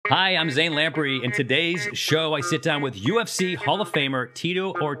Hi, I'm Zane Lamprey. In today's show, I sit down with UFC Hall of Famer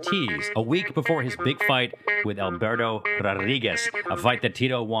Tito Ortiz a week before his big fight with Alberto Rodriguez, a fight that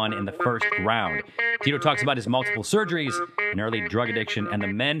Tito won in the first round. Tito talks about his multiple surgeries, an early drug addiction, and the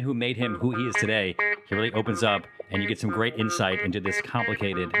men who made him who he is today. He really opens up, and you get some great insight into this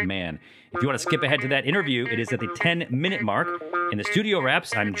complicated man. If you want to skip ahead to that interview, it is at the 10-minute mark. In the studio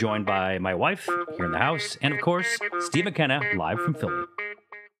wraps, I'm joined by my wife here in the house, and of course, Steve McKenna, live from Philly.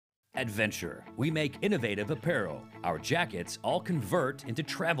 Adventure. We make innovative apparel. Our jackets all convert into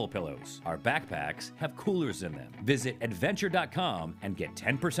travel pillows. Our backpacks have coolers in them. Visit adventure.com and get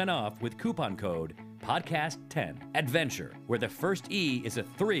 10% off with coupon code podcast10. Adventure, where the first E is a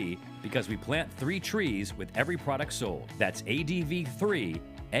 3 because we plant 3 trees with every product sold. That's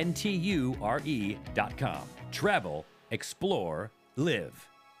ADV3NTURE.com. Travel, explore, live.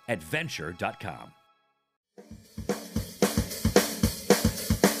 Adventure.com.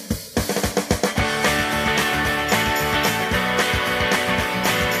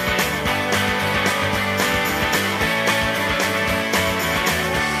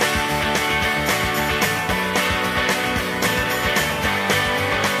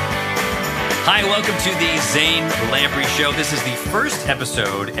 Hi, welcome to the Zane Lamprey Show. This is the first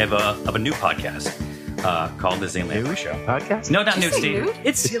episode of a new podcast called the Zane Lamprey Show. Podcast? No, not Did you nude, say Steve. nude?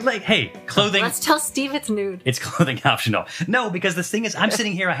 It's like, hey, clothing. Let's tell Steve it's nude. It's clothing optional. No, because the thing is, I'm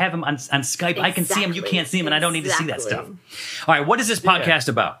sitting here, I have him on Skype. I can see him, you can't see him, and I don't need to see that stuff. All right, what is this podcast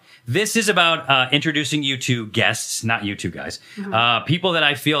about? This is about introducing you to guests, not you two guys, people that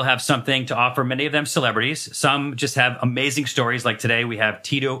I feel have something to offer, many of them celebrities. Some just have amazing stories. Like today, we have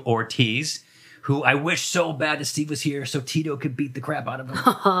Tito Ortiz, who I wish so bad that Steve was here so Tito could beat the crap out of him.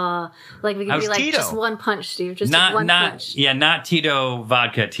 Like we could be like Tito? just one punch, Steve. Just not one punch. Yeah, not Tito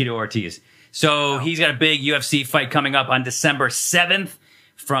Vodka, Tito Ortiz. So he's got a big UFC fight coming up on December 7th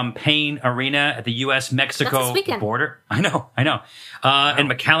from Payne Arena at the U.S.-Mexico border. I know. In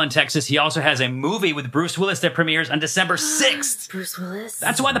McAllen, Texas. He also has a movie with Bruce Willis that premieres on December 6th. Bruce Willis.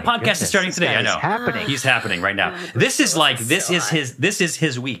 That's why the podcast is starting today. I know. Happening. He's happening right now. God, This is like This is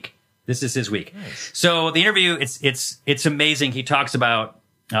his week. This is his week. Nice. So the interview, it's amazing. He talks about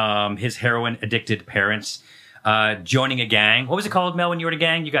his heroin addicted parents, joining a gang. What was it called, Mel, when you were in a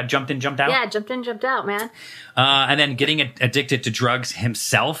gang? You got jumped in, jumped out? Yeah, jumped in, jumped out, man. And then getting addicted to drugs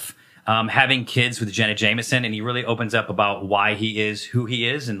himself, having kids with Jenna Jameson, and he really opens up about why he is who he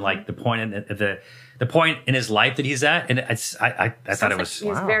is and like the point in the point in his life that he's at. And I thought it was He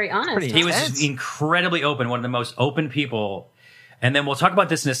was very honest. pretty he was intense. just incredibly open, one of the most open people. And then we'll talk about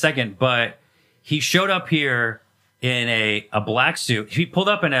this in a second, but he showed up here in a black suit. He pulled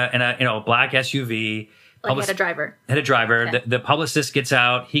up in a black SUV. Like had a driver. Had a driver. Okay. The publicist gets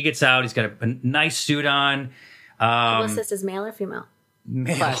out. He gets out. He's got a nice suit on. Publicist is male or female?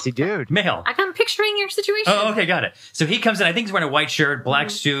 Male. Classy dude. Male. I'm picturing your situation. Oh, okay, got it. So he comes in. I think he's wearing a white shirt,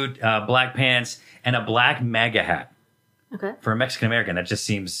 black suit, black pants, and a black MAGA hat. Okay. For a Mexican American, that just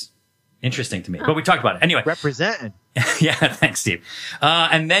seems interesting to me. But we talked about it anyway. Representing. Yeah, thanks, Steve.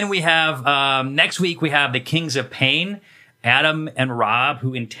 And then we have next week we have the Kings of Pain, Adam and Rob,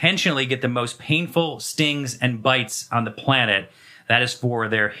 who intentionally get the most painful stings and bites on the planet. That is for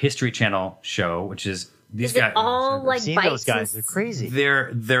their History Channel show, which is these Is it guys. all like Seen bites? those guys. They're crazy.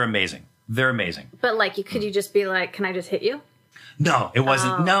 They're amazing. They're amazing. But like, could you just be like, can I just hit you? No, it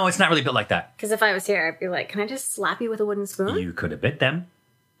wasn't. No, it's not really built like that. Because if I was here, I'd be like, can I just slap you with a wooden spoon? You could have bit them.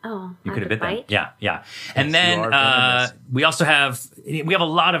 Oh, You I could have could bit them. bite? Yeah. And you then are venomous. we also have a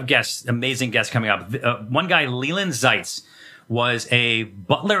lot of guests, amazing guests coming up. One guy, Leland Zeitz, was a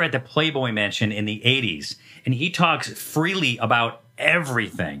butler at the Playboy Mansion in the 80s, and he talks freely about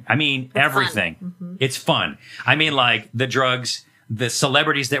everything. I mean, everything. fun. It's fun. I mean, like the drugs, the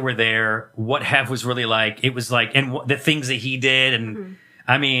celebrities that were there, what Hev was really like. It was like, and the things that he did, and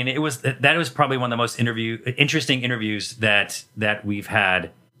I mean, that was probably one of the most interesting interviews that we've had.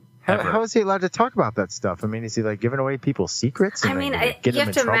 Ever. How is he allowed to talk about that stuff? I mean, is he like giving away people's secrets? I and mean, then you getting them have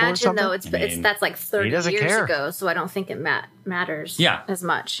in to trouble or imagine something? though. I mean, That's like 30 doesn't years care. ago, so I don't think it matters. Yeah. as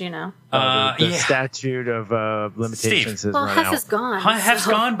much. You know. The statute of limitations has Well, run Hef out. is gone. Hef's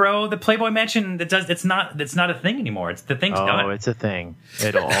so- gone, bro. The Playboy Mansion it's not a thing anymore. It's the thing's Oh, done. it's a thing.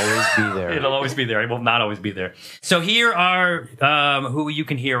 It'll always be there. It'll always be there. It will not always be there. So here are who you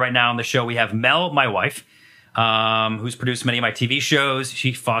can hear right now on the show. We have Mel, my wife, who's produced many of my TV shows.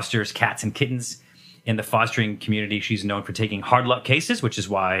 She fosters cats and kittens in the fostering community. She's known for taking hard luck cases, which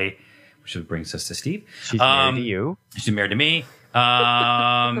brings us to Steve. She's married to you. She's married to me.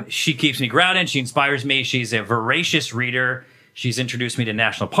 She keeps me grounded. She inspires me. She's a voracious reader. She's introduced me to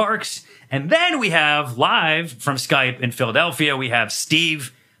national parks. And then we have live from Skype in Philadelphia, we have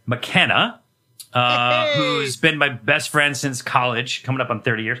Steve McKenna, who's been my best friend since college, coming up on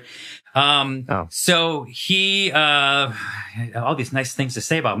 30 years. So he, all these nice things to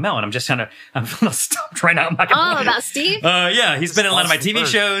say about Mel, and I'm just I'm a little stumped right now. I'm not gonna lie. About Steve? Yeah, he's been in a lot of my TV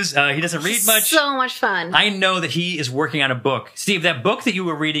shows. He doesn't read much. So much fun. I know that he is working on a book. Steve, that book that you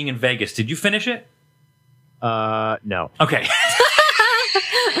were reading in Vegas, did you finish it? No. Okay.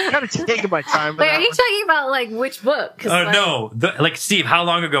 Gotta take my time. Wait, are you talking about like which book? 'Cause, like, No. Steve, how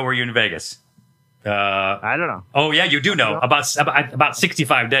long ago were you in Vegas? I don't know. Oh yeah, you do know. About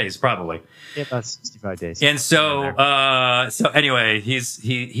 65 days, probably. Yeah, about 65 days. And so, anyway,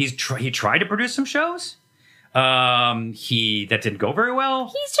 he tried to produce some shows. That didn't go very well.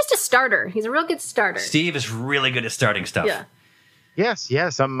 He's just a starter. He's a real good starter. Steve is really good at starting stuff. Yeah. Yes.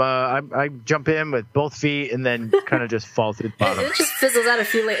 I jump in with both feet and then kind of just fall through the bottom. It just fizzles out a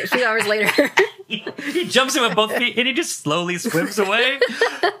few hours later. He jumps in with both feet and he just slowly swims away.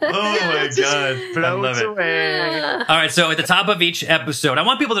 Oh my God. I love Floats it. away. All right, so at the top of each episode, I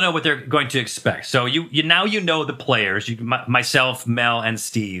want people to know what they're going to expect. So you now know the players, myself, Mel, and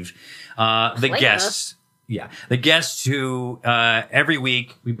Steve, the guests. Yeah, the guests who every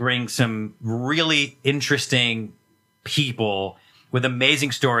week we bring some really interesting people with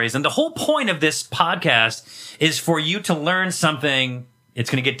amazing stories, and the whole point of this podcast is for you to learn something. It's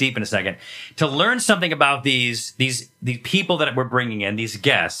going to get deep in a second. To learn something about these people that we're bringing in, these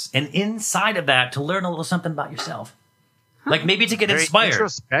guests, and inside of that, to learn a little something about yourself. Like maybe to get Very inspired.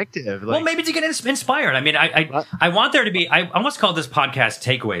 introspective. Well, maybe to get inspired. I mean, I want there to be, I almost called this podcast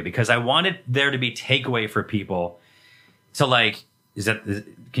Takeaway because I wanted there to be takeaway for people to like,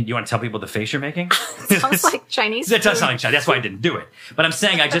 can you want to tell people the face you're making? Sounds like Chinese It does food. sound like Chinese. That's why I didn't do it. But I'm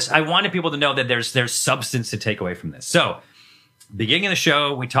saying I wanted people to know that there's substance to take away from this. So, beginning of the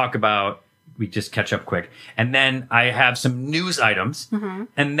show, we just catch up quick. And then I have some news items. Mm-hmm.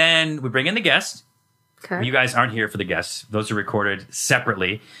 And then we bring in the guest. Okay. You guys aren't here for the guests. Those are recorded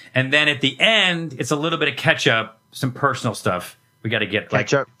separately. And then at the end, it's a little bit of catch up, some personal stuff. We got to get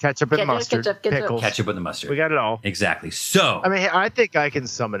ketchup and Ketchup, mustard, ketchup. pickles. ketchup with the mustard. We got it all. Exactly. So, I mean, I think I can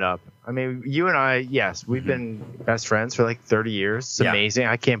sum it up. I mean, you and I, yes, we've been best friends for like 30 years. It's amazing.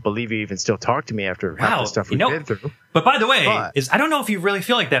 I can't believe you even still talk to me after half the stuff we've been through. But by the way, I don't know if you really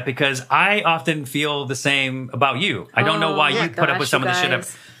feel like that because I often feel the same about you. I don't know why you put up with some of the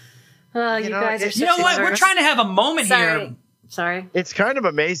shit. Oh, you guys are such You know what? deserts. We're trying to have a moment here. Sorry. It's kind of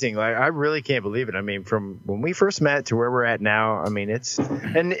amazing. Like, I really can't believe it. I mean, from when we first met to where we're at now, I mean, it's,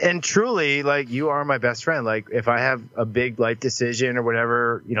 and truly, like, you are my best friend. Like, if I have a big life decision or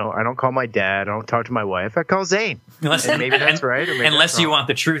whatever, you know, I don't call my dad, I don't talk to my wife, I call Zane. And maybe that's right. Or maybe Unless that's you wrong. want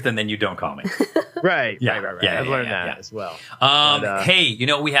the truth and then you don't call me. Right. Yeah, Right. yeah, I've yeah, learned yeah, that yeah. as well. Hey, you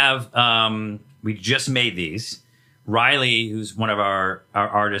know, we have, we just made these. Riley, who's one of our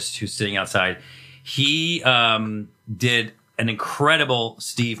artists who's sitting outside, he did an incredible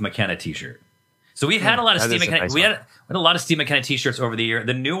Steve McKenna t-shirt. So we've had a lot of Steve McKenna. We had a lot of Steve McKenna t-shirts over the year.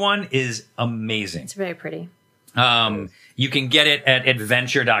 The new one is amazing. It's very pretty. You can get it at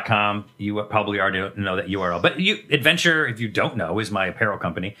adventure.com. You probably already know that URL. But Adventure, if you don't know, is my apparel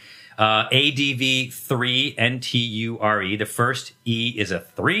company. ADV3NTURE. The first E is a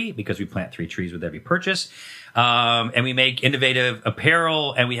 3 because we plant 3 trees with every purchase. And we make innovative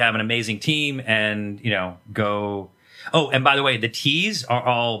apparel and we have an amazing team and, you know, Oh, and by the way, the tees are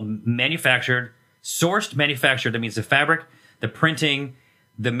all manufactured. That means the fabric, the printing,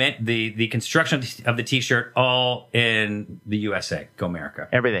 the construction of the t-shirt, all in the USA. Go America.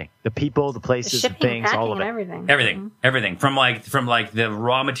 Everything. The people, the places, the Shipping, things, packing, all of and it. everything. Everything from the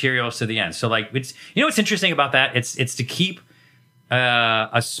raw materials to the end. So like it's, you know what's interesting about that? It's to keep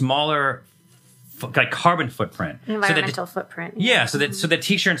a smaller like carbon footprint, environmental footprint. Yeah, so the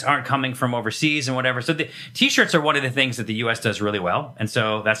t-shirts aren't coming from overseas and whatever. So the t-shirts are one of the things that the U.S. does really well, and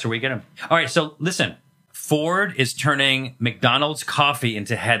so that's where we get them. All right, so listen, Ford is turning McDonald's coffee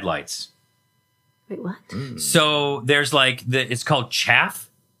into headlights. Wait, what? So there's like it's called chaff,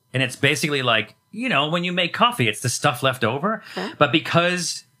 and it's basically like, you know, when you make coffee, it's the stuff left over. Okay. But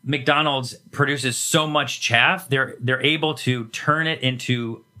because McDonald's produces so much chaff, they're able to turn it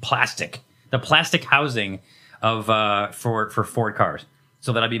into plastic. The plastic housing of for Ford cars,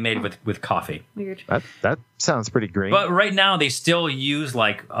 so that'll be made with coffee. Weird. That sounds pretty green. But right now they still use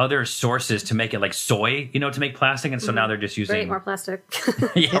like other sources to make it, like soy, you know, to make plastic, and so now they're just using Great, more plastic.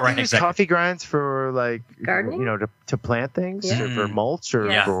 yeah, right. Use Exactly. coffee grinds for like gardening, you know, to plant things, Yeah. or for mulch,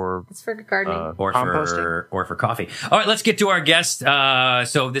 or for it's for gardening or composting. for coffee. All right, let's get to our guest.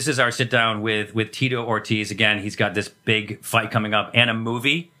 So this is our sit down with Tito Ortiz. Again, he's got this big fight coming up and a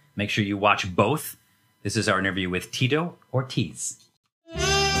movie. Make sure you watch both. This is our interview with Tito Ortiz.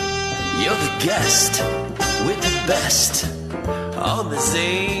 You're the guest with the best on the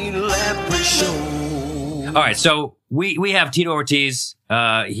Zane Lamprey Show. All right, so we have Tito Ortiz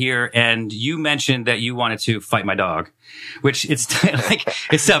here, and you mentioned that you wanted to fight my dog, which it's like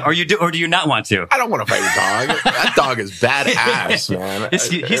it's tough. Or do you not want to? I don't want to fight your dog. That dog is badass, man.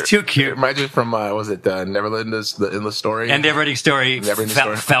 He's too cute. Imagine from was it Neverland the endless story? And Never-Ending Story.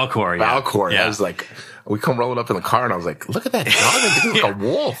 Falcor. Yeah. Falcor. Yeah. I was like, we come rolling up in the car, and I was like, look at that dog. He's like a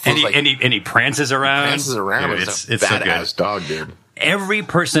wolf. And he prances around. Dude, it's it's badass so good. dog, dude. Every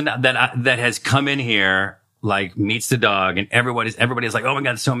person that has come in here, like, meets the dog, and everybody's like, oh my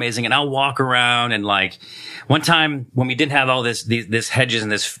God, it's so amazing. And I'll walk around, and like, one time when we didn't have all this hedges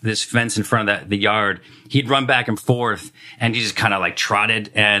and this fence in front of the yard, he'd run back and forth, and he just kind of like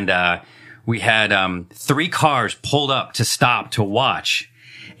trotted, and we had 3 cars pulled up to stop to watch.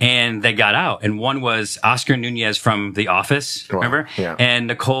 And they got out, and one was Oscar Nunez from The Office, remember? Yeah. And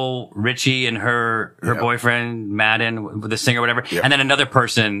Nicole Richie and her boyfriend, Madden, the singer, whatever. Yeah. And then another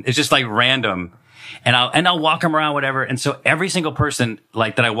person. It's just like random. And I'll walk them around, whatever. And so every single person,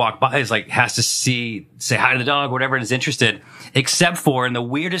 like, that I walk by is like, has to say hi to the dog, whatever, and is interested, except for, and the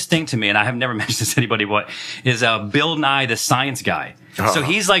weirdest thing to me, and I have never mentioned this to anybody, but is Bill Nye, the science guy. Uh-huh. So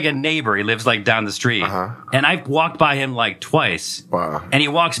he's like a neighbor. He lives like down the street. Uh-huh. And I've walked by him like twice. Wow. And he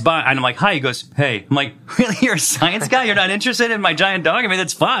walks by, and I'm like, hi. He goes, hey. I'm like, really? You're a science guy? You're not interested in my giant dog? I mean,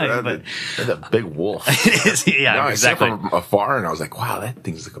 that's fine. But That's a big wolf. it is, yeah, no, exactly. I saw from afar, and I was like, wow, that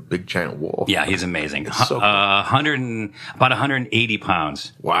thing's like a big giant wolf. Yeah, he's amazing. It's so cool. About 180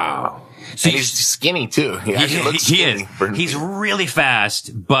 pounds. Wow. So and he's skinny too. He actually looks he skinny. is. He's really fast,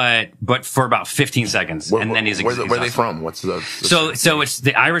 but for about 15 seconds, and then he's where are they exhausted. from? What's the So it's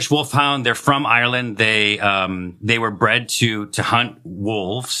the Irish Wolfhound. They're from Ireland. They were bred to hunt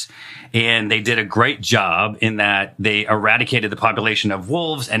wolves, and they did a great job in that they eradicated the population of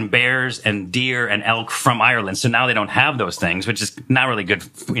wolves and bears and deer and elk from Ireland. So now they don't have those things, which is not really good,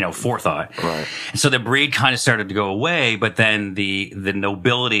 forethought. Right. And so the breed kind of started to go away, but then the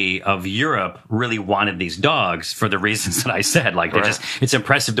nobility of Europe really wanted these dogs for the reasons that I said. Like, they're it's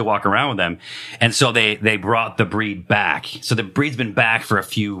impressive to walk around with them. And so they brought the breed back. So the breed's been back for a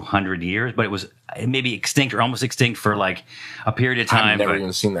few hundred years, but it was maybe extinct or almost extinct for like a period of time. I've never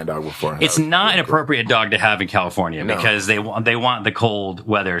even seen that dog before. It's not an appropriate dog to have in California because they want the cold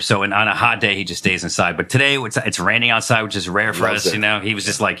weather. So on a hot day, he just stays inside. But today it's raining outside, which is rare for us. He was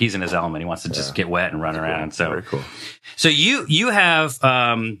just like, he's in his element. He wants to just get wet and run around. So very cool. So you have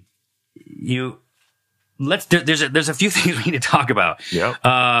there's a few things we need to talk about.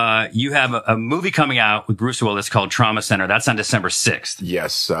 Yeah. You have a movie coming out with Bruce Willis called Trauma Center. That's on December 6th.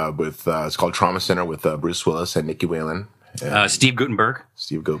 Yes, it's called Trauma Center with Bruce Willis and Nikki Whalen. Steve Guttenberg.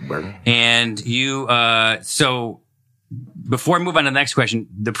 And you, so before I move on to the next question,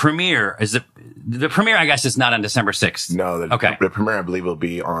 the premiere the premiere, I guess, is not on December 6th. No, the premiere, I believe, will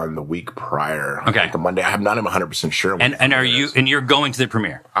be on the week prior. Okay. Like the Monday. I'm not even 100% sure. And you're going to the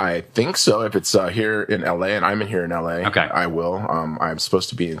premiere? I think so. If it's here in LA, and I'm here in LA, okay, I will. I'm supposed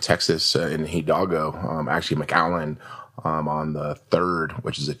to be in Texas, in Hidalgo, actually McAllen, on the 3rd,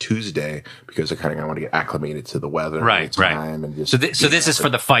 which is a Tuesday, because I kind of want to get acclimated to the weather, time, and just. So this is for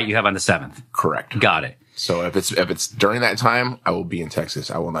the fight you have on the 7th. Correct. Got it. So if it's during that time, I will be in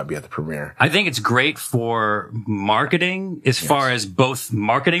Texas. I will not be at the premiere. I think it's great for marketing as far as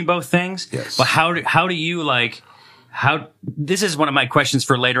marketing both things. Yes. But how do you this is one of my questions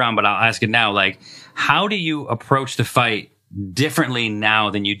for later on, but I'll ask it now. Like, how do you approach the fight differently now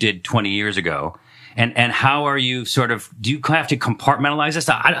than you did 20 years ago? And how are you do you have to compartmentalize this?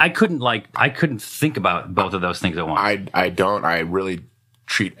 I couldn't think about both of those things at once. I don't. I really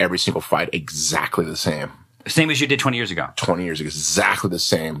treat every single fight exactly the same. Same as you did 20 years ago. 20 years ago, exactly the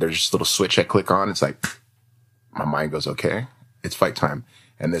same. There's just a little switch I click on. It's like, my mind goes, okay, it's fight time.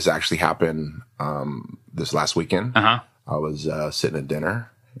 And this actually happened, this last weekend. Uh-huh. I was, sitting at dinner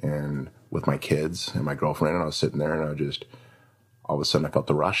and with my kids and my girlfriend, and I was sitting there, and all of a sudden I felt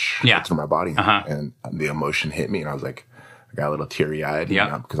the rush through my body. Uh-huh. And the emotion hit me, and I was like, I got a little teary eyed,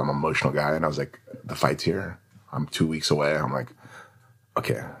 because I'm an emotional guy. And I was like, the fight's here. I'm 2 weeks away. I'm like,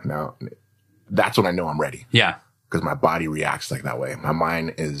 okay, now that's when I know I'm ready. Yeah. Because my body reacts like that way. My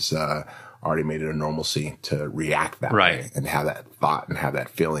mind is already made it a normalcy to react that way and have that thought and have that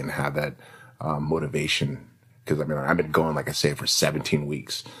feeling and have that motivation. Because, I've been going, like I say, for 17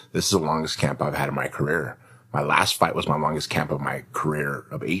 weeks. This is the longest camp I've had in my career. My last fight was my longest camp of my career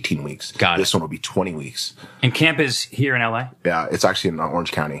of 18 weeks. This one will be 20 weeks. And camp is here in LA? Yeah, it's actually in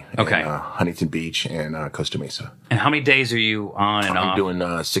Orange County. Okay. In Huntington Beach and Costa Mesa. And how many days are you on and off? I'm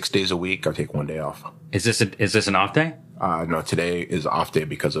doing 6 days a week. I take 1 day off. Is this an off day? No, today is off day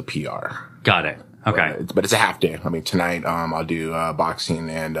because of PR. Got it. Okay. But it's a half day. I mean, tonight I'll do boxing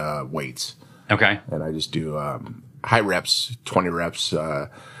and weights. Okay. And I just do high reps, 20 reps,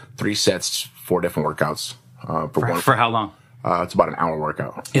 3 sets, 4 different workouts. For how long? It's about an hour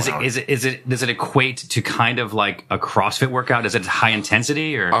workout. Does it equate to kind of like a CrossFit workout? Is it high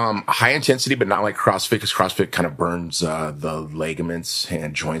intensity or? High intensity, but not like CrossFit, because CrossFit kind of burns the ligaments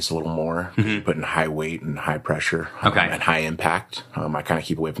and joints a little more. Putting high weight and high pressure, and high impact. I kind of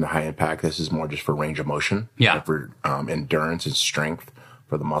keep away from the high impact. This is more just for range of motion. Yeah. For endurance and strength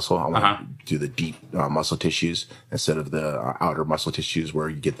for the muscle. I want to do the deep muscle tissues instead of the outer muscle tissues where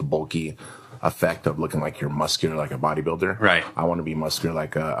you get the bulky effect of looking like you're muscular, like a bodybuilder. Right. I want to be muscular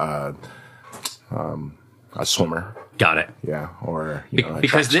like a swimmer. Got it. Yeah. Or,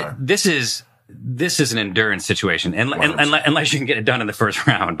 because this is an endurance situation, unless you can get it done in the first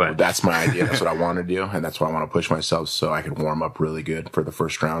round. But that's my idea. That's what I want to do, and that's why I want to push myself so I can warm up really good for the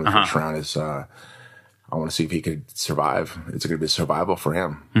first round. The first round is I want to see if he could survive. It's going to be survival for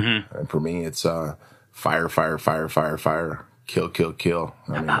him, and for me, it's fire, fire, fire, fire, fire, kill, kill, kill.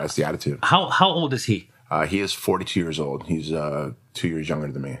 I mean, that's the attitude. How old is he? He is 42 years old. He's 2 years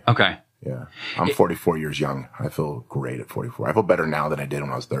younger than me. Okay. Yeah, I'm 44 years young. I feel great at 44. I feel better now than I did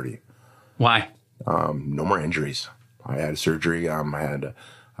when I was 30. Why? No more injuries. I had surgery. I had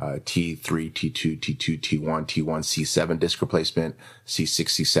T3, T2, T2, T1, T1, C7 disc replacement, C6,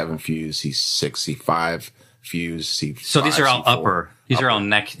 C7 fuse, C6, C5 fuse, C5. So these are all C4, upper. These are all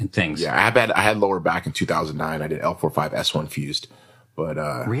neck and things. Yeah, I had lower back in 2009. I did L45 S1 fused, but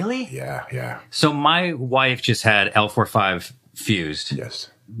really? Yeah. So my wife just had L45 fused. Yes.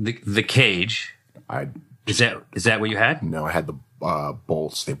 The cage. Is that what you had? No, I had the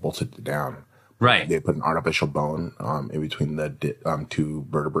bolts. They bolted it down. Right. They put an artificial bone in between the 2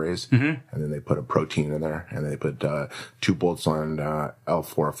 vertebrae, and then they put a protein in there, and they put 2 bolts on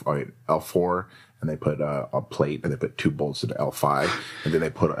L4, and they put a plate, and they put 2 bolts into L5, and then they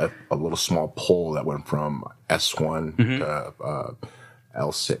put a little small pole that went from S1 to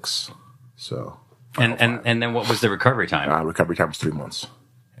L6. So. And then what was the recovery time? Recovery time was 3 months,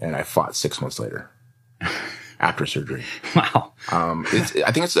 and I fought 6 months later. After surgery. Wow. I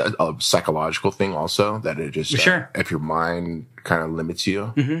think it's a psychological thing also, that it just, if your mind kind of limits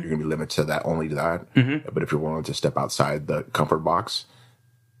you, you're going to be limited to that, only to that. But if you're willing to step outside the comfort box,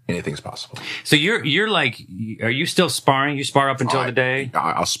 anything's possible. So you're like, are you still sparring? You spar up until the day?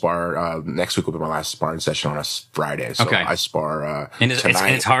 I'll spar, next week will be my last sparring session on a Friday. So I spar, and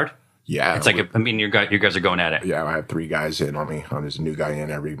it's hard? Yeah. It's like, you guys are going at it. Yeah, I have 3 guys in on me. There's a new guy in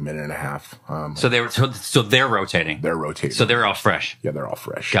every minute and a half. So they're rotating. They're rotating. So they're all fresh. Yeah, they're all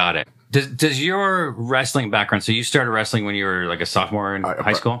fresh. Got it. Does your wrestling background, so you started wrestling when you were like a sophomore in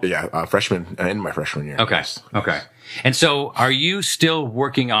high school? Yeah, freshman, in my freshman year. Okay. Yes. Okay. And so are you still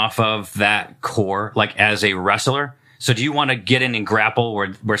working off of that core, like as a wrestler? So do you want to get in and grapple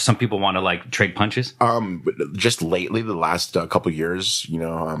where some people want to like trade punches? Just lately, the last couple years,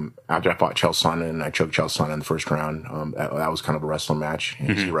 after I fought Chael Sonnen, I choked Chael Sonnen in the first round. That was kind of a wrestling match.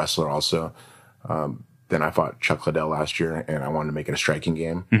 He's a wrestler also. Then I fought Chuck Liddell last year, and I wanted to make it a striking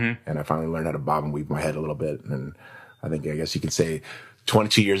game. And I finally learned how to bob and weave my head a little bit. And I guess you could say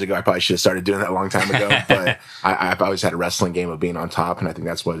 22 years ago, I probably should have started doing that a long time ago, but I've always had a wrestling game of being on top. And I think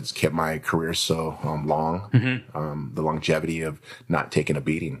that's what's kept my career so long. The longevity of not taking a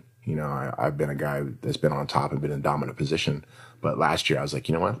beating. I've been a guy that's been on top and been in a dominant position. But last year I was like,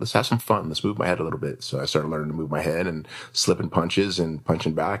 you know what? Let's have some fun. Let's move my head a little bit. So I started learning to move my head and slipping punches and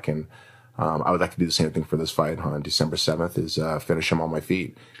punching back. And I would like to do the same thing for this fight on December 7th is finish him on my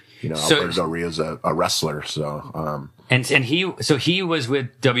feet. Alberto Del Rio's a wrestler, so and he was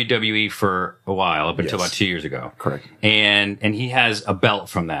with WWE for a while up until about 2 years ago. Correct. And he has a belt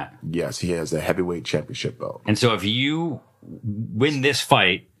from that. Yes, he has the heavyweight championship belt. And so if you win this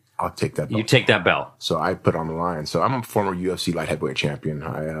fight, I'll take that belt. You take that belt. So I put on the line. So I'm a former UFC light heavyweight champion.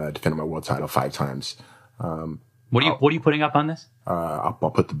 I defended my world title 5 times. What are you putting up on this? I'll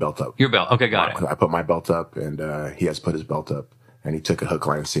put the belt up. Your belt. Okay, got it. I put my belt up, and he has put his belt up. And he took a hook,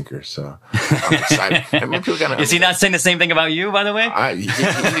 line, and sinker. So I'm excited. Is he not saying the same thing about you, by the way? He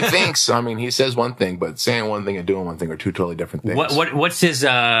thinks. He says one thing, but saying one thing and doing one thing are 2 totally different things. What's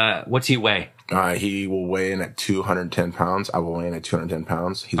he weigh? He will weigh in at 210 pounds. I will weigh in at 210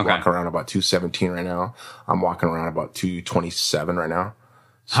 pounds. He's walking around about 217 right now. I'm walking around about 227 right now.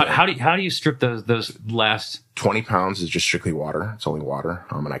 So how do you strip those last 20 pounds is just strictly water. It's only water.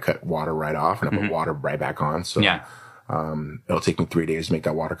 And I cut water right off and I put water right back on. So yeah. It'll take me 3 days to make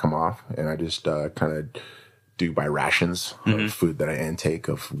that water come off. And I just kind of do by rations of food that I intake,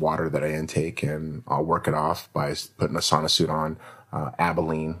 of water that I intake, and I'll work it off by putting a sauna suit on,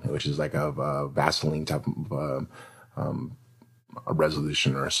 Abilene, which is like a Vaseline type of a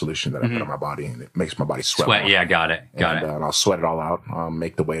resolution or a solution that I put on my body, and it makes my body sweat. Sweat, yeah, got it. And I'll sweat it all out.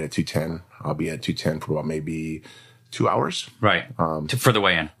 Make the weight at 210. I'll be at 210 for about maybe 2 hours. Right. For the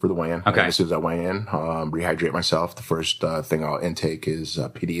weigh-in. For the weigh-in. Okay. And as soon as I weigh in, rehydrate myself. The first thing I'll intake is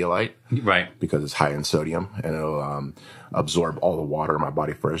Pedialyte. Right. Because it's high in sodium, and it'll absorb all the water in my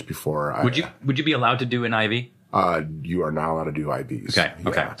body first before I... Would you be allowed to do an IV? You are not allowed to do IVs. Okay. Yeah.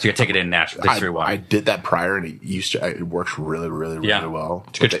 Okay. So you take it in naturally through water. I did that prior, and it works really, really, really well.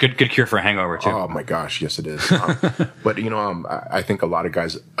 It's good cure for a hangover too. Oh my gosh, yes it is. But I think a lot of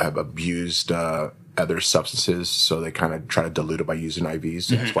guys have abused other substances, so they kind of try to dilute it by using IVs.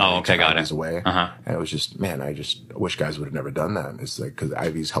 That's why they took IVs away. And it was just, man, I just wish guys would have never done that. It's like, because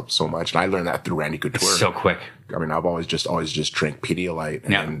IVs helped so much, and I learned that through Randy Couture. It's so quick. I mean, I've always just drank Pedialyte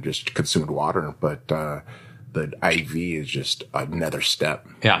and just consumed water, but the IV is just another step.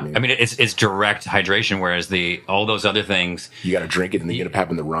 Yeah, I mean it's direct hydration, whereas all those other things, you got to drink it, and then you end up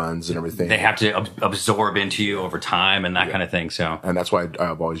having the runs and everything. They have to absorb into you over time and that kind of thing. So, and that's why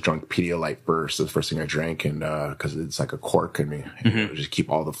I've always drunk Pedialyte first. The first thing I drank, and because it's like a cork in me, just keep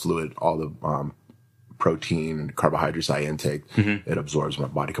all the fluid, all the protein and carbohydrates I intake. It absorbs my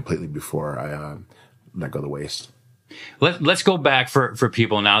body completely before I let go of the waste. Let's go back for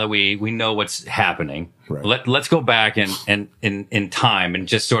people now that we know what's happening. Right. Let's go back in time and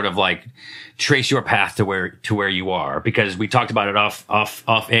just sort of like trace your path to where you are, because we talked about it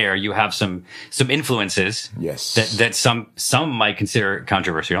off air. You have some influences, yes, that some might consider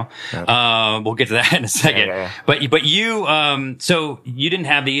controversial. We'll get to that in a second. Yeah. But you so you didn't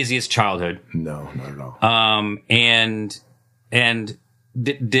have the easiest childhood. No, not at all. And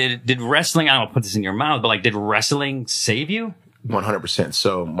Did wrestling, I don't want to put this in your mouth, but like, did wrestling save you? 100%.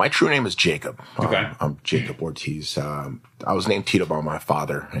 So my true name is Jacob. Okay. I'm Jacob Ortiz. I was named Tito by my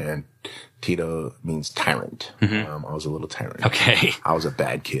father, and Tito means tyrant. I was a little tyrant. Okay. I was a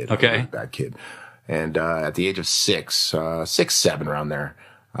bad kid. Okay. I was a bad kid. And at the age of 7 around there,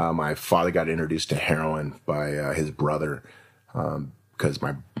 my father got introduced to heroin by his brother, because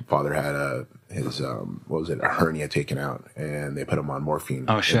my father had a hernia taken out, and they put him on morphine in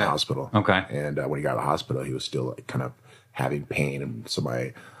the hospital. Okay. And when he got to the hospital, he was still like kind of having pain, and so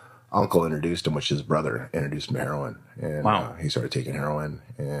my uncle introduced him, which his brother introduced him to heroin, and he started taking heroin.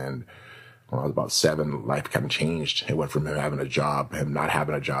 And when I was about 7, life kind of changed. It went from him having a job, him not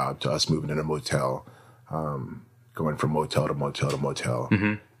having a job, to us moving in a motel, going from motel to motel to motel.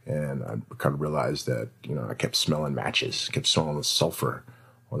 And I kind of realized that, I kept smelling matches, kept smelling the sulfur.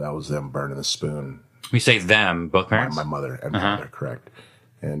 Well, that was them burning the spoon. We say them, both parents? My mother and my father, correct.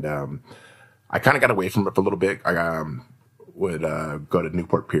 And I kind of got away from it for a little bit. I would go to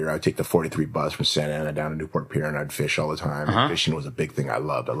Newport Pier. I'd take the 43 bus from Santa Ana down to Newport Pier, and I'd fish all the time. Fishing was a big thing I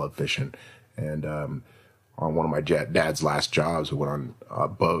loved. I loved fishing. And on one of my dad's last jobs, we went on a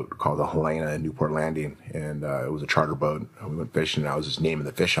boat called the Helena in Newport Landing, and it was a charter boat. We went fishing, and I was just naming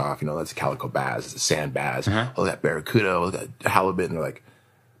the fish off. That's a calico bass, it's a sand bass. Oh, that barracuda, oh, that halibut. And they're like,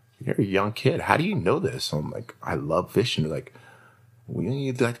 "You're a young kid. How do you know this?" I'm like, "I love fishing." They're like, "Well,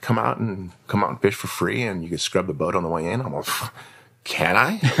 you'd like to come out and fish for free, and you can scrub the boat on the way in." I'm like, "Can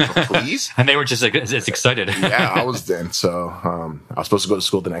I? Please?" And they were just like, it's excited. Yeah, I was then. So I was supposed to go to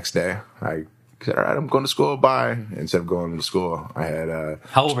school the next day. I said, "All right, I'm going to school. Bye." Instead of going to school, I had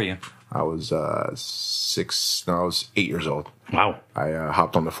How old were you? I was 6. No, I was 8 years old. Wow. I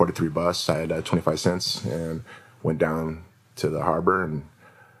hopped on the 43 bus. I had 25 cents and went down to the harbor, and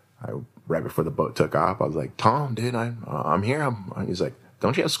right before the boat took off, I was like, "Tom, dude, I'm here." He's like,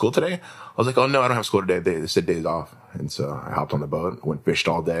 "Don't you have school today?" I was like, "Oh, no, I don't have school today. They said days off." And so I hopped on the boat, went fished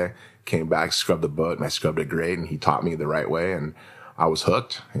all day, came back, scrubbed the boat, and I scrubbed it great, and he taught me the right way, and I was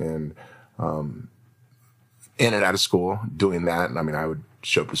hooked. And in and out of school doing that. I mean, I would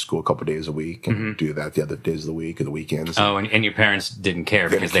show up to school a couple of days a week and do that the other days of the week or the weekends. Oh, and your parents didn't care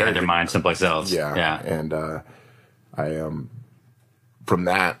because they had their mind someplace else. Yeah. And I from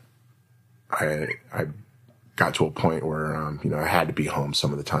that, I got to a point where I had to be home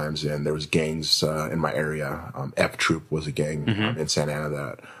some of the times, and there was gangs in my area. F Troop was a gang in Santa Ana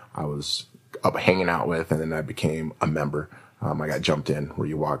that I was up hanging out with, and then I became a member. I got jumped in, where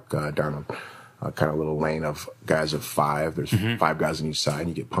you walk down a kind of little lane of guys of 5. There's 5 guys on each side, and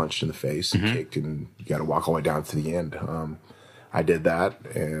you get punched in the face and kicked, and you got to walk all the way down to the end. I did that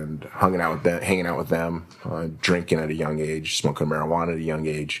and hanging out with them, drinking at a young age, smoking marijuana at a young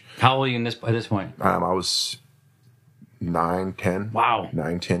age. How old were you at this point? I was 9, 10. Wow.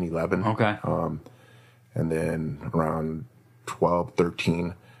 9, 10, 11. Okay. And then around 12,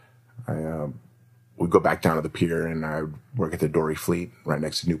 13, we go back down to the pier, and I work at the Dory Fleet right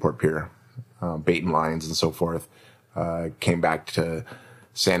next to Newport Pier, baiting lines and so forth. Came back to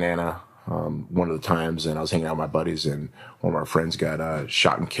Santa Ana one of the times, and I was hanging out with my buddies, and one of our friends got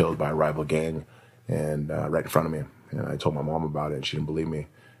shot and killed by a rival gang, and right in front of me. And I told my mom about it, and she didn't believe me.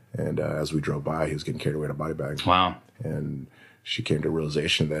 And as we drove by, he was getting carried away in a body bag. Wow. And she came to a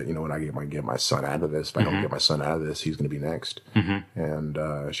realization that, you know, when I get my son out of this, if I don't get my son out of this, he's going to be next.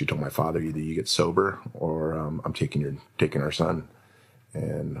 And she told my father, either you get sober or I'm taking our son.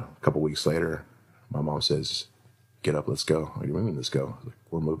 And a couple weeks later, my mom says, get up, let's go. What do you mean, let's go? I was like,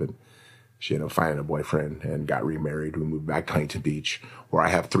 we're moving. She ended up finding a boyfriend and got remarried. We moved back to Huntington Beach, where I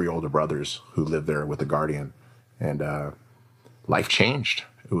have 3 older brothers who live there with a guardian. And life changed.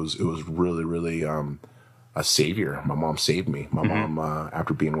 It was really, really a savior. My mom saved me. My mom,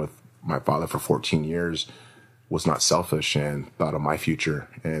 after being with my father for 14 years, was not selfish and thought of my future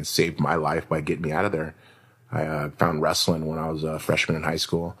and saved my life by getting me out of there. I found wrestling when I was a freshman in high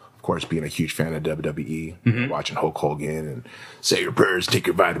school. Of course, being a huge fan of WWE, watching Hulk Hogan and say your prayers, take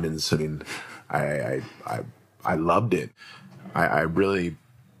your vitamins. I mean, I loved it. I really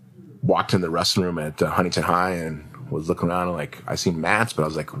walked in the wrestling room at Huntington High and was looking around and like, I seen mats, but I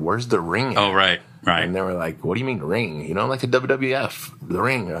was like, where's the ring at? Oh, right. And they were like, what do you mean ring? You know, like the WWF, the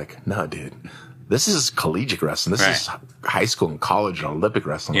ring. They're like, no, dude, this is collegiate wrestling. This is high school and college and Olympic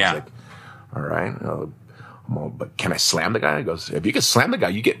wrestling. Yeah. I was like, all right. But can I slam the guy? He goes, if you can slam the guy,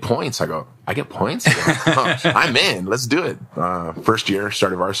 you get points. I go, I get points? I'm in. Let's do it. First year,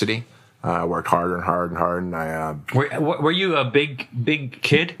 started varsity. Worked harder and harder. And I, were you a big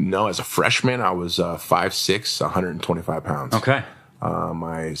kid? No, as a freshman, I was 5'6", 125 pounds. Okay.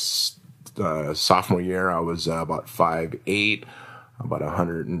 My sophomore year, I was about 5'8", about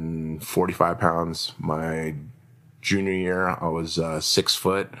 145 pounds. My junior year, I was 6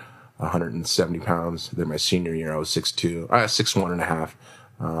 foot, 170 pounds. Then my senior year, I was 6'2", 6'1" and a half,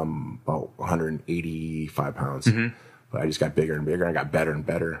 about 185 pounds. But I just got bigger and bigger. I got better and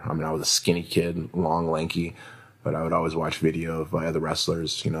better. I mean, I was a skinny kid, long, lanky, but I would always watch video of other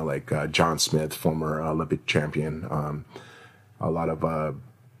wrestlers, you know, like John Smith, former Olympic champion. A lot of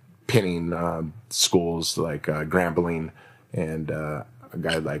pinning schools like Grambling, and a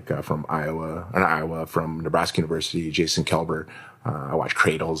guy like from from Nebraska University, Jason Kelber. I watched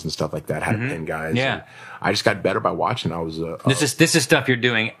Cradles and stuff like that, how to pin guys. Yeah. And I just got better by watching. I was this is stuff you're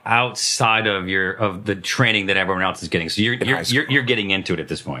doing outside of the training that everyone else is getting. So you're getting into it at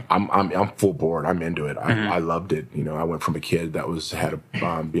this point. I'm full board. I'm into it. I loved it. You know, I went from a kid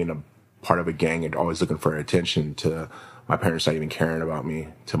that being a part of a gang and always looking for attention to my parents not even caring about me,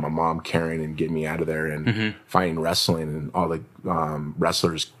 to my mom caring and getting me out of there, and finding wrestling and all the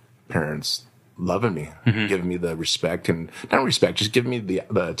wrestlers' parents loving me, giving me the respect, and not respect, just giving me the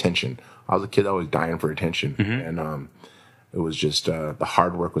attention. I was a kid that was dying for attention, and it was just the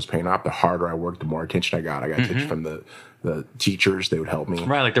hard work was paying off. The harder I worked, the more attention I got. I got attention from the teachers; they would help me.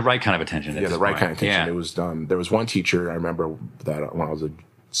 Right, like the right kind of attention. Yeah, the right kind of attention. Yeah. It was there was one teacher I remember that when I was a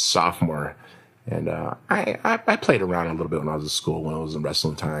sophomore, and I played around a little bit when I was in school when I was in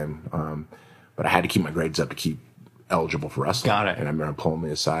wrestling time, but I had to keep my grades up to keep eligible for wrestling. Got it. And I remember pulling me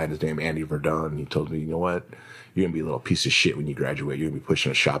aside. His name Andy Verdun. He told me, you know what? You're gonna be a little piece of shit when you graduate. You're gonna be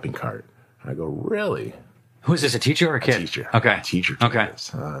pushing a shopping cart. And I go, really? Who is this? A teacher or a kid? A teacher. Okay. A teacher. Okay.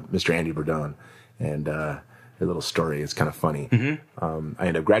 Mr. Andy Verdun. And a little story. It's kind of funny. I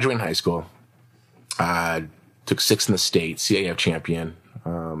ended up graduating high school. Took 6th in the state, CAF champion,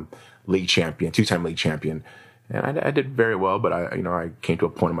 league champion, 2-time league champion. And I did very well, but I came to a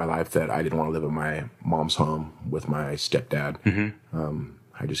point in my life that I didn't want to live in my mom's home with my stepdad.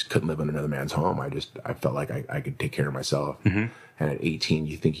 I just couldn't live in another man's home. I felt like I could take care of myself. And at 18,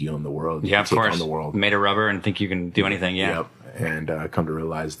 you think you own the world. Yeah, of course. On the world. Made of rubber and think you can do anything. Yeah. Yep. And come to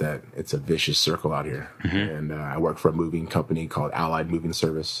realize that it's a vicious circle out here. And I worked for a moving company called Allied Moving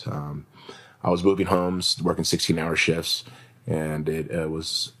Service. I was moving homes, working 16-hour shifts. And it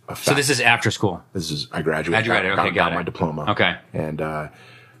was a fact. So this is after school? I graduated. Got my diploma. Okay. And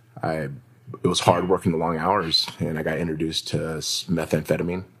it was hard working the long hours, and I got introduced to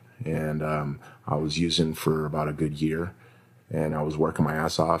methamphetamine, and I was using for about a good year, and I was working my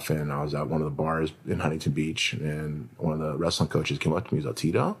ass off, and I was at one of the bars in Huntington Beach, and one of the wrestling coaches came up to me. He's like,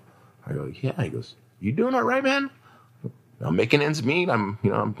 Tito? I go, yeah. He goes, you doing all right, man? I'm making ends meet. I'm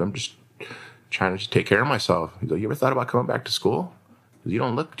just trying to just take care of myself. He's like, you ever thought about coming back to school? Because you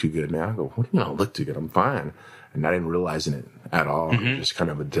don't look too good, man. I go, what do you mean I don't look too good? I'm fine. And not even realizing it at all. Just kind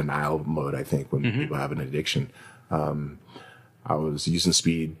of a denial mode, I think, when people have an addiction. I was using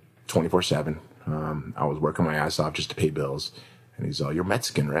speed 24/7. I was working my ass off just to pay bills. And he's all, "You're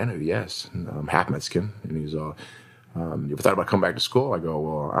Mexican, right?" I go, "Yes, I'm half Mexican." And he's all, "You ever thought about coming back to school?" I go,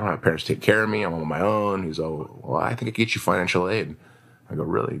 "Well, I don't have parents to take care of me. I'm on my own." He's all, "Well, I think I can get you financial aid." I go,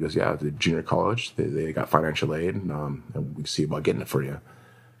 "Really?" He goes, "Yeah, the junior college, they got financial aid, and we can see about getting it for you."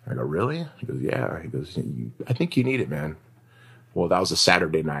 I go, "Really?" He goes, "Yeah." He goes, "I think you need it, man." Well, that was a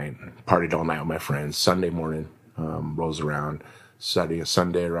Saturday night. Partied all night with my friends. Sunday morning rolls around.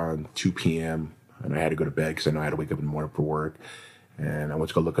 Sunday around 2 p.m. and I had to go to bed because I know I had to wake up in the morning for work. And I went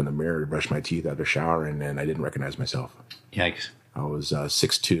to go look in the mirror to brush my teeth out of the shower, and I didn't recognize myself. Yikes. I was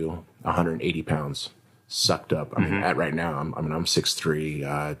 6'2", 180 pounds, sucked up. I mean, at right now, I'm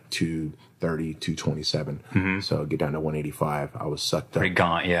 6'3", 230, 227. So get down to 185. I was sucked up. Pretty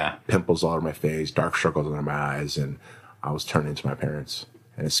gaunt, yeah. Pimples all over my face, dark circles under my eyes, and I was turned into my parents,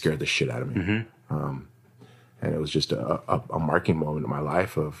 and it scared the shit out of me. And it was just a marking moment in my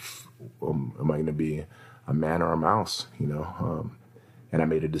life of, am I going to be a man or a mouse, you know? And I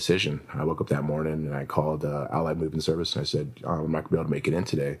made a decision. I woke up that morning and I called Allied Movement Service and I said, "I'm not going to be able to make it in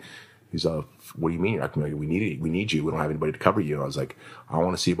today." He's like, "What do you mean you're not going to make it? We need you. We don't have anybody to cover you." I was like, "I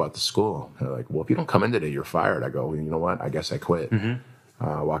want to see about the school." And they're like, "Well, if you don't come in today, you're fired." I go, "Well, you know what? I guess I quit."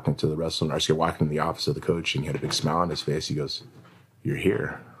 Walked into the wrestling, I walked in the office of the coach and he had a big smile on his face. He goes, "You're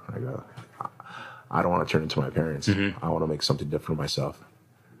here." I go, "I don't want to turn into my parents. I want to make something different for myself."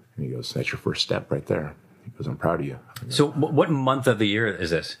 And he goes, "That's your first step right there." He goes, "I'm proud of you." So what month of the year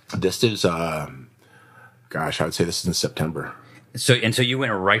is this? This is, I would say this is in September. So you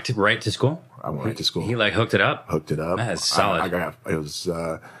went right to school? I went right to school. He like hooked it up? Hooked it up. That's solid. It was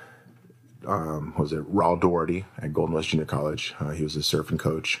Raul Doherty at Golden West Junior College. He was a surfing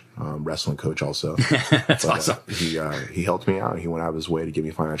coach, wrestling coach also. That's awesome. He helped me out. He went out of his way to give me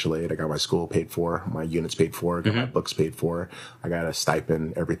financial aid. I got my school paid for, my units paid for, got my books paid for. I got a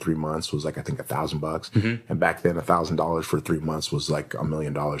stipend every 3 months, was like, I think $1,000. And back then, $1,000 for 3 months was like $1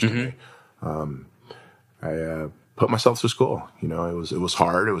 million to me. I put myself through school. You know, it was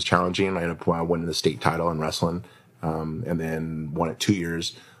hard. It was challenging. I ended up winning the state title in wrestling, and then won it 2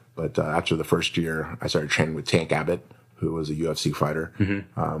 years. But after the first year, I started training with Tank Abbott, who was a UFC fighter.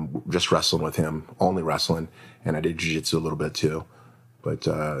 Just wrestling with him, only wrestling. And I did jiu-jitsu a little bit too. But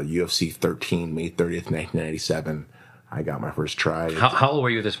UFC 13, May 30th, 1997, I got my first try. How old were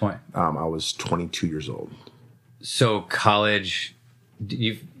you at this point? I was 22 years old. So college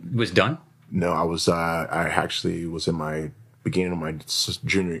was done? No, I actually was in my beginning of my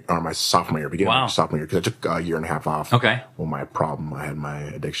junior or my sophomore year, beginning of my sophomore year, because I took a year and a half off. Okay. Well, my problem, I had my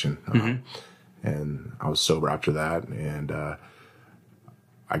addiction, and I was sober after that, and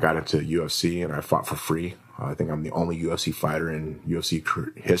I got into UFC and I fought for free. I think I'm the only UFC fighter in UFC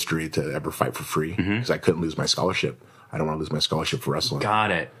history to ever fight for free because I couldn't lose my scholarship. I don't want to lose my scholarship for wrestling.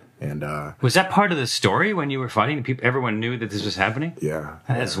 Got it. And was that part of the story when you were fighting? Everyone knew that this was happening. Yeah,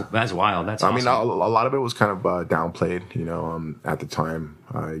 that's wild. That's awesome. I mean, a lot of it was kind of downplayed. You know, at the time,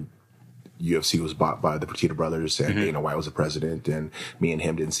 UFC was bought by the Fertitta brothers, and Dana White was the president, and me and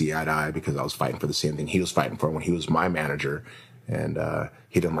him didn't see eye to eye because I was fighting for the same thing he was fighting for when he was my manager, and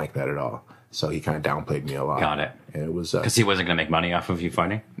he didn't like that at all. So he kind of downplayed me a lot. Got it. And it was because he wasn't going to make money off of you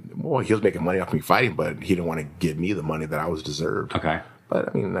fighting. Well, he was making money off me fighting, but he didn't want to give me the money that I was deserved. Okay. But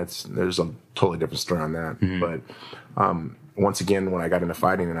I mean, there's a totally different story on that. But once again, when I got into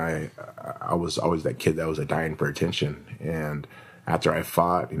fighting, and I was always that kid that was dying for attention. And after I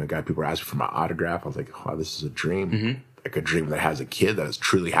fought, people were asking for my autograph. I was like, "Wow, this is a dream." Like a dream that has a kid that is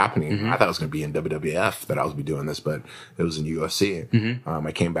truly happening. I thought it was going to be in WWF that I was be doing this, but it was in UFC.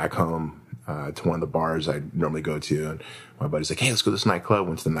 I came back home to one of the bars I normally go to, and my buddy's like, "Hey, let's go to this nightclub."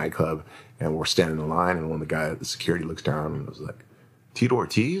 Went to the nightclub, and we're standing in line, and one of the security looks down and was like, "Tito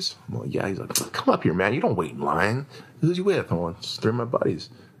Ortiz?" I'm like, "Yeah." He's like, "Come up here, man. You don't wait in line. Who's you with?" I'm like, "It's 3 of my buddies."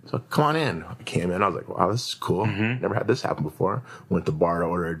 So come on in. I came in. I was like, "Wow, this is cool. Never had this happen before." Went to the bar to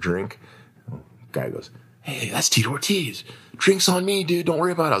order a drink. Guy goes, "Hey, that's Tito Ortiz. Drinks on me, dude. Don't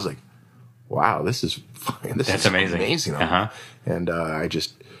worry about it." I was like, "Wow, this is fine. That's amazing." And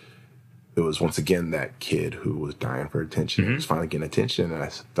it was once again that kid who was dying for attention. He was finally getting attention, and I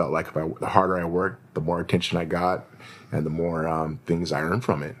felt like the harder I worked, the more attention I got, and the more things I earned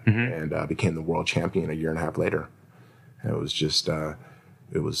from it, and became the world champion a year and a half later. And it was just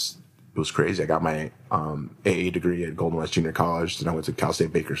it was crazy. I got my AA degree at Golden West Junior College, then I went to Cal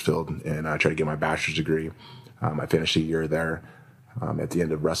State Bakersfield, and I tried to get my bachelor's degree. I finished a year there. At the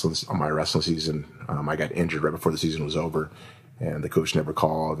end of my wrestling season, I got injured right before the season was over. And the coach never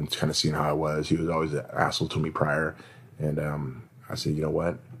called and kind of seeing how I was. He was always an asshole to me prior. And I said, "You know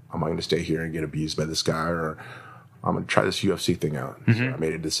what? Am I going to stay here and get abused by this guy, or I'm going to try this UFC thing out?" So I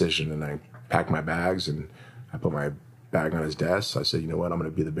made a decision, and I packed my bags and I put my bag on his desk. I said, you know what? I'm going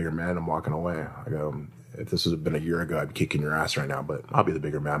to be the bigger man. I'm walking away. I go, if this had been a year ago, I'd be kicking your ass right now, but I'll be the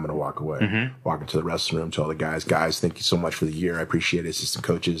bigger man. I'm going to walk away. Walk into the wrestling room to all the guys. Guys, thank you so much for the year. I appreciate it. Assistant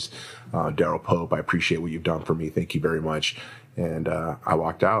coaches, Daryl Pope, I appreciate what you've done for me. Thank you very much. And I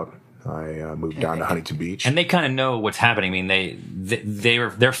walked out. I moved down to Huntington Beach. And they kind of know what's happening. I mean,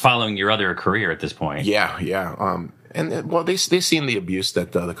 they're following your other career at this point. Yeah. And they seen the abuse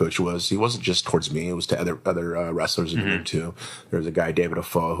that the coach was. He wasn't just towards me; it was to other wrestlers in the room too. There was a guy, David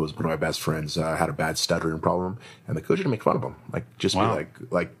Afoe, who was one of my best friends, had a bad stuttering problem, and the coach would make fun of him, be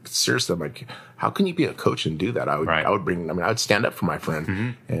like seriously, I'm like, how can you be a coach and do that? I would stand up for my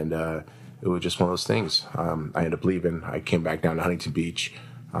friend, and it was just one of those things. I ended up leaving. I came back down to Huntington Beach.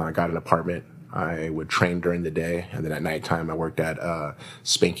 I got an apartment. I would train during the day, and then at nighttime I worked at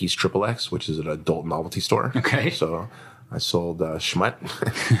Spanky's XXX, which is an adult novelty store. Okay. So I sold schmut.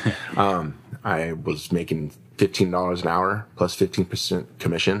 I was making $15 an hour plus 15%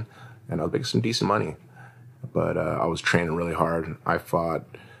 commission, and I was making some decent money. But I was training really hard. I fought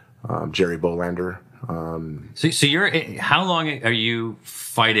Jerry Bolander. So how long are you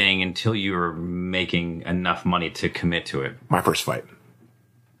fighting until you were making enough money to commit to it? My first fight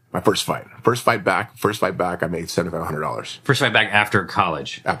back, I made $7,500. First fight back after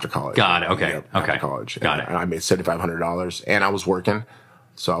college? After college. Got it. Okay. Yep, okay. After college. Got it. And I made $7,500 and I was working.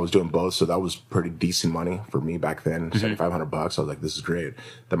 So I was doing both. So that was pretty decent money for me back then. $7,500. I was like, this is great.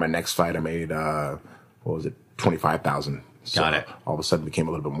 Then my next fight, I made, $25,000. So Got it. All of a sudden became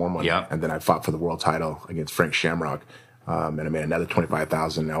a little bit more money. Yep. And then I fought for the world title against Frank Shamrock. And I made another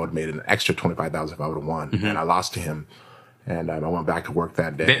 $25,000. I would have made an extra $25,000 if I would have won. And I lost to him. And I went back to work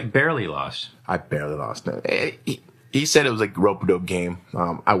that day. Barely lost. I barely lost. He said it was like a rope-a-dope game.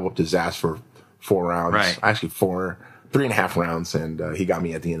 I whooped his ass for 4 rounds. Right. Actually, 3.5 rounds, and he got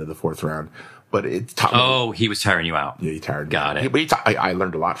me at the end of the 4th round. But it taught me. Oh, he was tiring you out. Yeah, he tired me. Got it. But I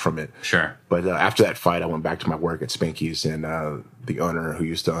learned a lot from it. Sure. But after that fight, I went back to my work at Spanky's, and the owner who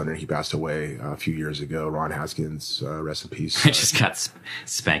used to own it, he passed away a few years ago. Ron Haskins, rest in peace. I just got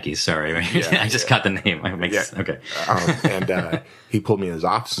Spanky. Sorry, I just got the name. Okay. And he pulled me in his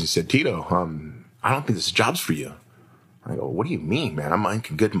office and he said, "Tito, I don't think this job's for you." I go, "What do you mean, man? I'm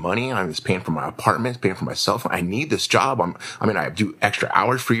making good money. I'm just paying for my apartment, paying for my cell phone. I need this job. I do extra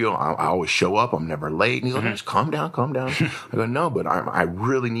hours for you. I always show up. I'm never late." And he's like, "Just calm down." I go, "No, but I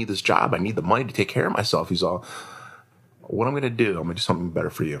really need this job. I need the money to take care of myself." He's all, "What I'm going to do, I'm going to do something better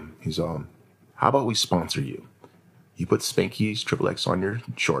for you." He's all, "How about we sponsor you? You put Spanky's XXX on your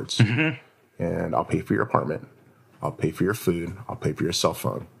shorts, and I'll pay for your apartment. I'll pay for your food. I'll pay for your cell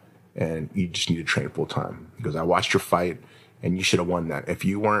phone. And you just need to train full time." Because I watched your fight and you should have won that. If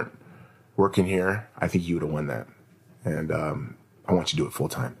you weren't working here, I think you would have won that. And I want you to do it full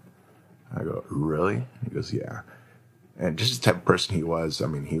time. I go, "Really?" He goes, "Yeah." And just the type of person he was, I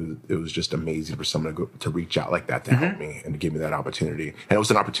mean, it was just amazing for someone to reach out like that to help me and to give me that opportunity. And it was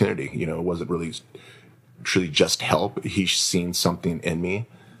an opportunity, it wasn't really truly just help. He's seen something in me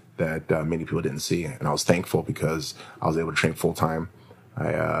that many people didn't see. And I was thankful because I was able to train full time.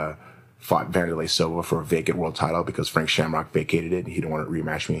 I fought Vanderlei Silva for a vacant world title because Frank Shamrock vacated it. He didn't want to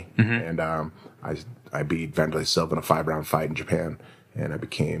rematch me. And I beat Vanderlei Silva in a 5-round fight in Japan. And I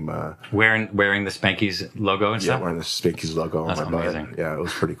became wearing the Spanky's logo and stuff. Yeah, wearing the Spanky's logo That's on my amazing. butt. Yeah, it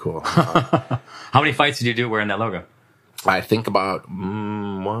was pretty cool. How many fights did you do wearing that logo? I think about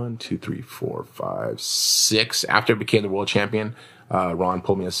 1, 2, 3, 4, 5, 6. After I became the world champion, Ron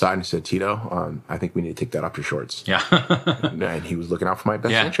pulled me aside and said, "Tito, I think we need to take that off your shorts." Yeah. And he was looking out for my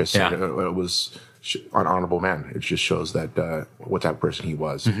best interests. Yeah. And it was an honorable man. It just shows that what type of person he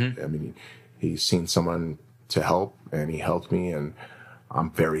was. I mean, he's seen someone to help, and he helped me, and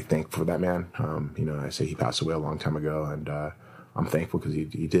I'm very thankful for that man. I say he passed away a long time ago, and I'm thankful because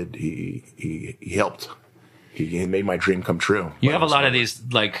he helped. He made my dream come true. You have a lot of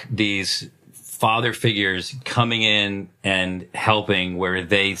these father figures coming in and helping where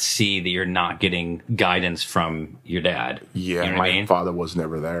they see that you're not getting guidance from your dad. Yeah, you know my father was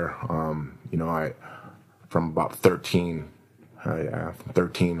never there. From about 13, I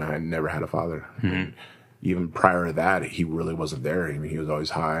never had a father. Even prior to that, he really wasn't there. I mean, he was always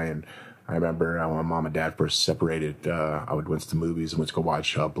high. And I remember when my mom and dad first separated, I went to the movies and went to go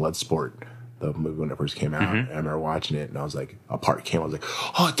watch Bloodsport, the movie when it first came out. And I remember watching it, and I was like, a part came, I was like,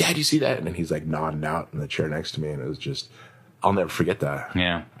 "Oh, Dad, you see that?" And then he's like nodding out in the chair next to me, and it was just, I'll never forget that.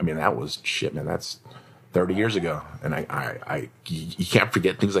 Yeah. I mean, that was shit, man. That's 30 years ago. And you can't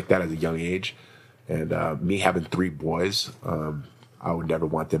forget things like that at a young age. And me having 3 boys, I would never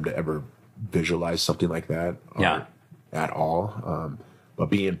want them to ever visualize something like that at all.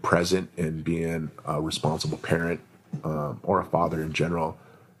 being present and being a responsible parent, or a father in general,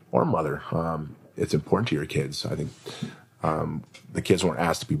 or a mother, it's important to your kids. I think the kids weren't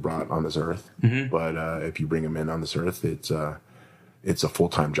asked to be brought on this earth, but if you bring them in on this earth, it's a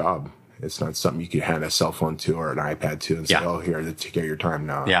full-time job. It's not something you can hand a cell phone to or an iPad to and say, oh, here, take care of your time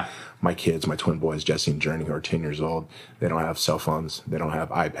now. Yeah. My kids, my twin boys, Jesse and Journey, who are 10 years old, they don't have cell phones. They don't have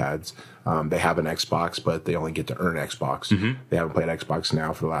iPads. They have an Xbox, but they only get to earn Xbox. They haven't played Xbox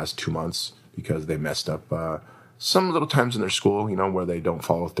now for the last 2 months because they messed up some little times in their school, where they don't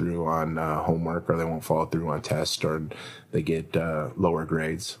follow through on homework, or they won't follow through on tests, or they get lower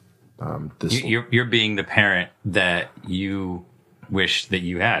grades. You're being the parent that you wish that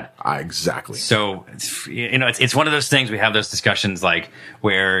you had. Exactly. So, it's one of those things, we have those discussions like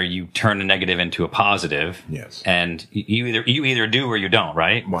where you turn a negative into a positive. Yes. And you either do or you don't,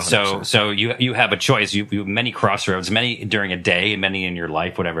 right? 100%. So you have a choice. You have many crossroads, many during a day, many in your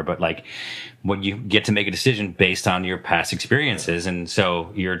life, whatever, but like when you get to make a decision based on your past experiences, and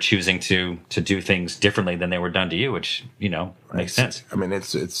so you're choosing to do things differently than they were done to you, which, makes sense. I mean,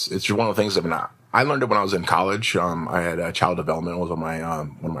 it's one of the things I learned it when I was in college. I had child development was on my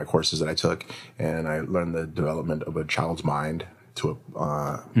one of my courses that I took, and I learned the development of a child's mind to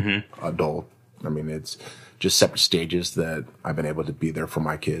a adult. I mean, it's just separate stages that I've been able to be there for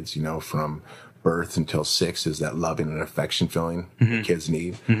my kids. From birth until 6 is that loving and affection feeling the kids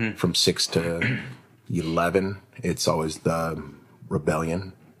need. From 6 to 11, it's always the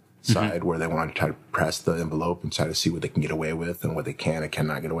rebellion side where they want to try to press the envelope and try to see what they can get away with and what they can and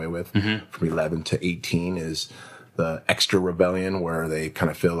cannot get away with. From 11 to 18 is the extra rebellion where they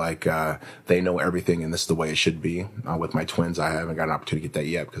kind of feel like they know everything and this is the way it should be. With my twins, I haven't got an opportunity to get that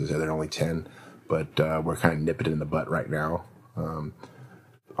yet because they're only 10, but we're kind of nipping it in the butt right now.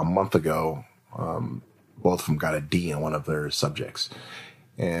 A month ago, both of them got a D in one of their subjects.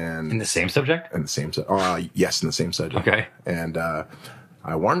 And in the same subject? In the same yes, in the same subject. Okay. And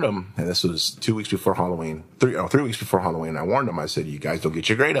I warned them, and this was 2 weeks before Halloween, 3 weeks before Halloween. I warned them. I said, you guys don't get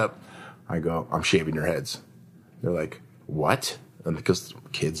your grade up. I go, I'm shaving your heads. They're like, what? And because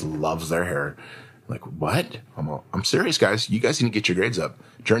kids loves their hair. I'm like, what? I'm serious, guys. You guys need to get your grades up.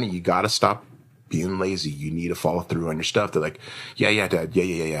 Journey, you got to stop being lazy. You need to follow through on your stuff. They're like, yeah, Dad.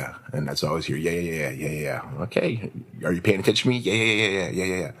 Yeah. And that's always here. Yeah. Okay. Are you paying attention to me?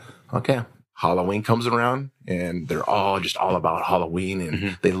 Yeah. Okay. Halloween comes around and they're all about Halloween,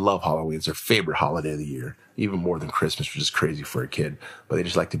 and they love Halloween. It's their favorite holiday of the year, even more than Christmas, which is crazy for a kid, but they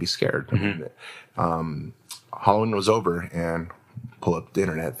just like to be scared. Halloween was over and pull up the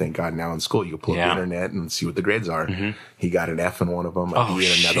internet. Thank God now in school, you can pull up the internet and see what the grades are. He got an F in one of them, a D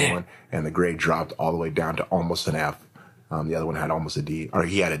in another one, and the grade dropped all the way down to almost an F. The other one had almost a D, or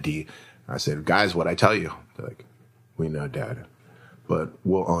he had a D. I said, guys, what'd I tell you? They're like, we know, Dad, but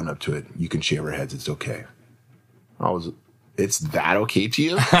we'll own up to it. You can shave our heads. It's okay. It's that okay to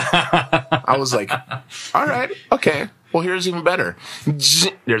you? I was like, all right, okay. Well, here's even better.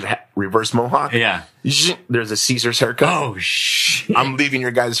 There's a reverse mohawk. Yeah. There's a Caesar's haircut. Oh, shit. I'm leaving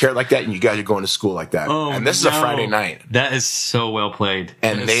your guys' hair like that, and you guys are going to school like that. Oh, and this is a Friday night. That is so well played.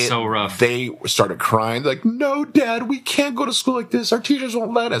 And that is so rough. They started crying. Like, no, Dad, we can't go to school like this. Our teachers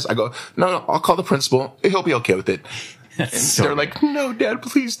won't let us. I go, no, I'll call the principal. He'll be okay with it. And they're like, no, Dad,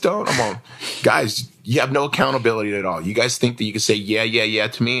 please don't. I'm all, guys, you have no accountability at all. You guys think that you can say yeah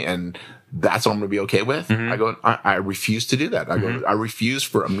to me, and that's what I'm going to be okay with? I go, I refuse to do that. I go, I refuse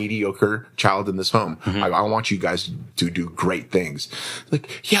for a mediocre child in this home. I want you guys to do great things.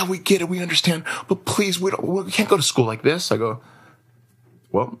 Like, yeah, we get it. We understand. But please, we can't go to school like this. I go,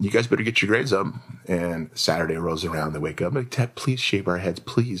 well, you guys better get your grades up. And Saturday rolls around. They wake up. I'm like, Dad, please shave our heads,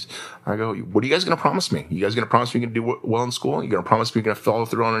 please. I go, what are you guys going to promise me? You guys going to promise me you're going to do well in school? You're going to promise me you're going to follow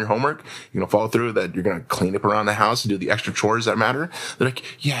through on your homework? You're going to follow through that you're going to clean up around the house and do the extra chores that matter? They're like,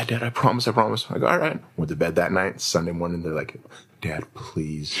 yeah, Dad, I promise. I go, all right. Went to bed that night. Sunday morning, they're like, Dad,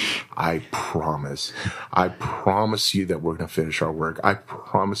 please, I promise you that we're going to finish our work. I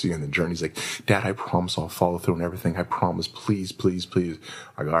promise you. And the Journey's like, Dad, I promise I'll follow through on everything. I promise. Please.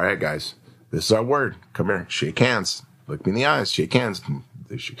 I go, all right, guys, this is our word. Come here, shake hands. Look me in the eyes, shake hands.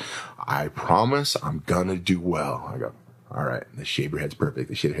 I promise I'm going to do well. I go, all right. They shave your heads perfect.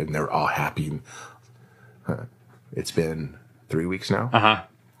 They shave their head and they're all happy. It's been 3 weeks now.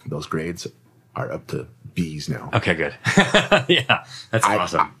 Those grades are up to B's now. Okay, good. Yeah, that's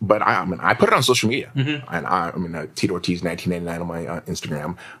awesome. But I put it on social media, and Tito Ortiz 1999 on my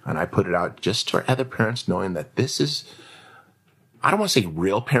Instagram, and I put it out just for other parents, knowing that this is I don't want to say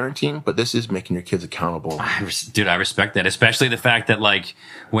real parenting, but this is making your kids accountable. Dude, I respect that, especially the fact that like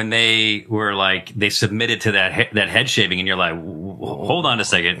when they were like they submitted to that head shaving, and you're like, hold on a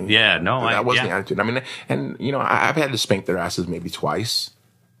second, yeah, no, that wasn't the attitude. I mean, and you know, I've had to spank their asses maybe twice,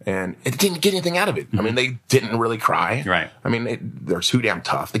 and it didn't get anything out of it. I mean, they didn't really cry. Right. I mean, they're too damn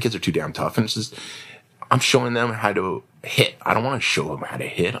tough. The kids are too damn tough, and it's just I'm showing them how to hit. I don't want to show them how to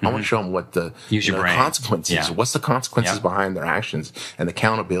hit. I want to show them what the consequences. Yeah. What's the consequences behind their actions and the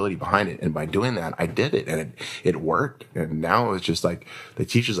accountability behind it. And by doing that, I did it, and it worked. And now it's just like the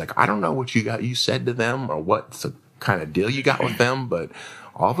teacher's like, I don't know what you said to them or what's the kind of deal you got with them, but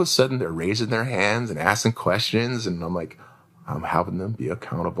all of a sudden they're raising their hands and asking questions, and I'm like, I'm helping them be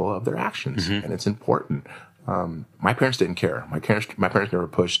accountable of their actions, and it's important. My parents didn't care. My parents never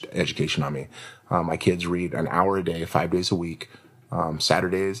pushed education on me. My kids read an hour a day, 5 days a week.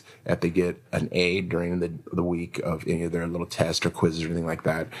 Saturdays, if they get an A during the week of any of their little tests or quizzes or anything like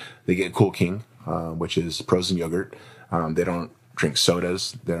that, they get Cool King, which is frozen yogurt. They don't drink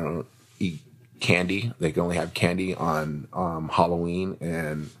sodas. They don't eat candy. They can only have candy on Halloween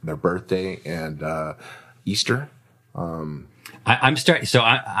and their birthday and Easter. I'm starting. So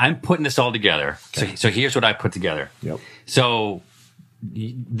I'm putting this all together. Okay. So here's what I put together. Yep. So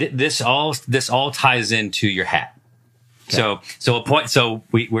this all ties into your hat. Okay. So a point. So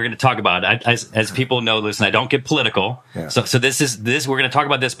we're going to talk about it. As people know, listen, I don't get political. Yeah. So this we're going to talk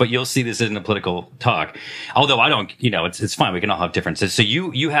about this, but you'll see this isn't a political talk. Although I don't, it's fine. We can all have differences. So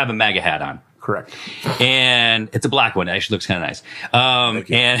you have a MAGA hat on. Correct. And it's a black one. It actually looks kind of nice. And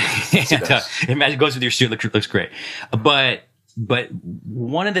it goes with your suit. Looks great. But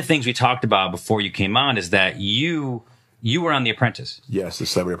one of the things we talked about before you came on is that you were on The Apprentice. Yes, The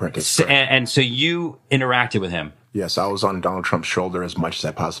Celebrity Apprentice. And so you interacted with him. Yes, I was on Donald Trump's shoulder as much as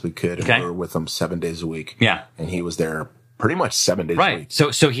I possibly could. And we were with him 7 days a week. Yeah. And he was there pretty much 7 days a week.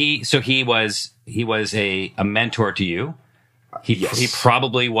 So he was a mentor to you. He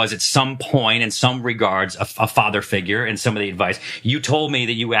probably was at some point, in some regards, a father figure in some of the advice. You told me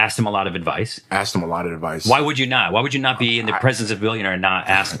that you asked him a lot of advice. Asked him a lot of advice. Why would you not? Why would you not be in the presence of a billionaire and not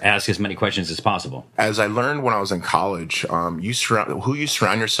ask as many questions as possible? As I learned when I was in college, who you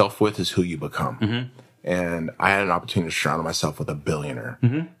surround yourself with is who you become. Mm-hmm. And I had an opportunity to surround myself with a billionaire.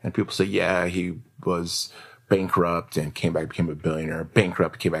 Mm-hmm. And people say, yeah, he was bankrupt and came back, became a billionaire,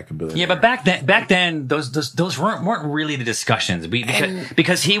 bankrupt, came back a billionaire. Yeah, but back then, those weren't really the discussions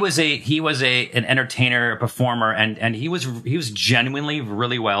because he was an entertainer, a performer, and he was genuinely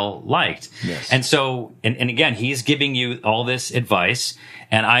really well liked. Yes. And so, and again, he's giving you all this advice,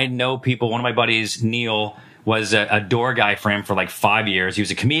 and I know people, one of my buddies, Neil, was a door guy for him for like 5 years. He was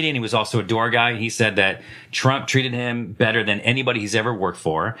a comedian. He was also a door guy. He said that Trump treated him better than anybody he's ever worked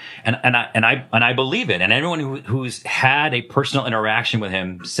for. And I believe it. And everyone who's had a personal interaction with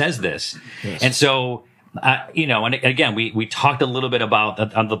him says this. Yes. And so, and again, we talked a little bit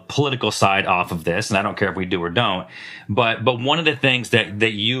about on the political side off of this, and I don't care if we do or don't, but one of the things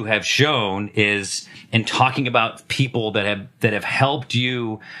that you have shown is in talking about people that have helped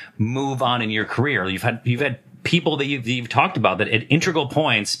you move on in your career. You've had people that you've talked about that at integral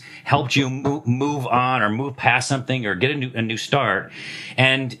points helped you move on or move past something or get a new start.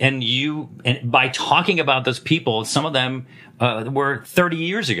 And by talking about those people, some of them were 30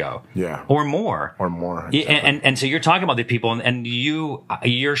 years ago. Yeah. Or more. Exactly. And so you're talking about the people and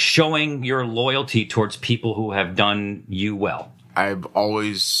you're showing your loyalty towards people who have done you well. I've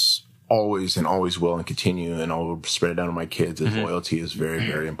always and always will and continue, and I'll spread it down to my kids, is loyalty is very,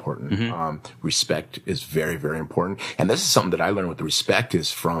 very important. Mm-hmm. Respect is very, very important. And this is something that I learned with the respect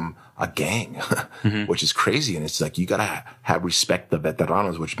is from a gang, which is crazy. And it's like, you got to have respect the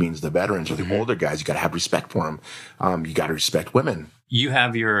veteranos, which means the veterans or the older guys. You got to have respect for them. You got to respect women. You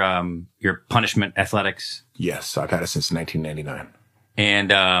have your punishment athletics. Yes. I've had it since 1999.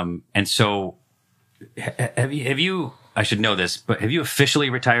 And so have you, I should know this, but have you officially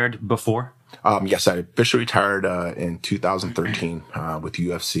retired before? Yes, I officially retired in 2013 with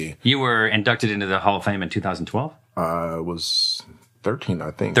UFC. You were inducted into the Hall of Fame in 2012? It was 13,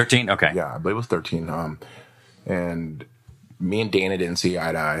 I think. 13? Okay. Yeah, I believe it was 13. And me and Dana didn't see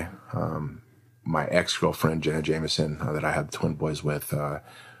eye to eye. My ex-girlfriend, Jenna Jameson, that I had the twin boys with,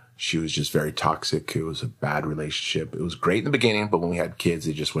 she was just very toxic. It was a bad relationship. It was great in the beginning, but when we had kids,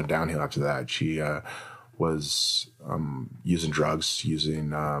 it just went downhill after that. She was using drugs,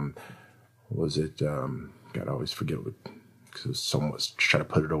 God, I always forget what, because someone was trying to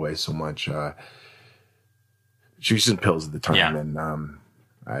put it away so much. She was using pills at the time, and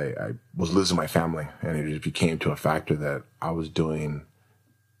I was losing my family, and it just became to a factor that I was doing,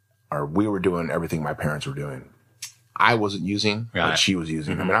 or we were doing everything my parents were doing. I wasn't using, Right. but she was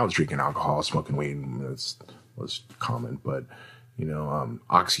using. I mean, I was drinking alcohol, smoking weed, and it was common, but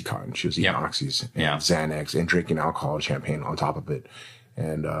Oxycontin. She was eating Oxys and Xanax and drinking alcohol and champagne on top of it.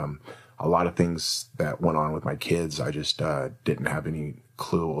 And a lot of things that went on with my kids, I just didn't have any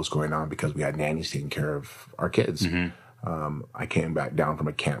clue what was going on because we had nannies taking care of our kids. I came back down from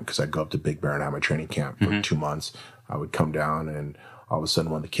a camp because I'd go up to Big Bear and have my training camp for 2 months. I would come down and all of a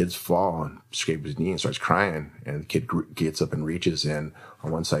sudden one of the kids fall and scrapes his knee and starts crying. And the kid gets up and reaches in.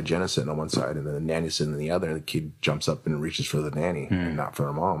 On one side, Jenna's sitting on one side and then the nanny's sitting on the other. And the kid jumps up and reaches for the nanny and not for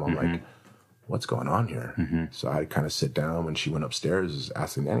her mom. I'm like, what's going on here? So I kind of sit down when she went upstairs,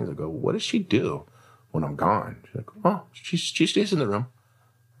 asking the nanny, I go, what does she do when I'm gone? She's like, oh, she stays in the room.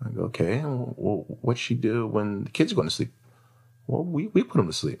 I go, okay, well, what's she do when the kids are going to sleep? Well, we put them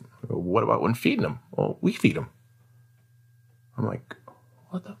to sleep. I go, what about when feeding them? Well, we feed them. I'm like,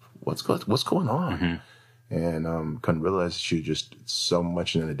 what's going on? And couldn't realize she was just so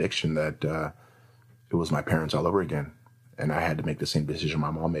much in an addiction that it was my parents all over again. And I had to make the same decision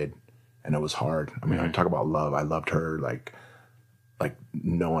my mom made. And it was hard. I mean, I talk about love. I loved her like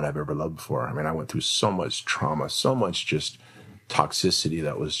no one I've ever loved before. I mean, I went through so much trauma, so much just toxicity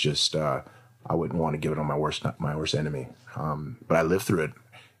that was just I wouldn't want to give it on my worst enemy. But I lived through it,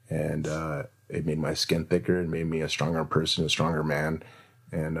 and it made my skin thicker. It made me a stronger person, a stronger man.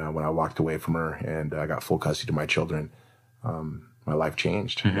 And when I walked away from her and I got full custody of my children, my life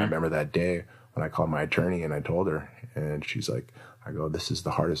changed. And I remember that day when I called my attorney and I told her, and she's like, I go, this is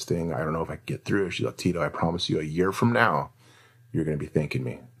the hardest thing. I don't know if I can get through it. She's like, Tito, I promise you a year from now, you're going to be thanking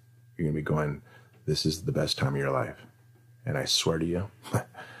me. You're going to be going, this is the best time of your life. And I swear to you,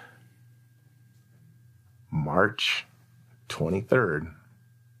 March 23rd,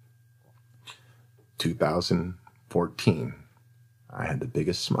 2014, I had the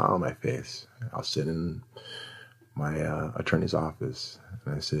biggest smile on my face. I was sitting in my attorney's office,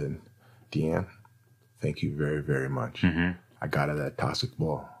 and I said, Deanne, thank you very, very much. I got out of that toxic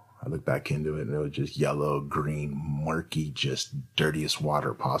bowl. I looked back into it, and it was just yellow, green, murky, just dirtiest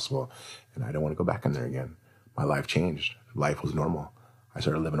water possible. And I don't want to go back in there again. My life changed. Life was normal. I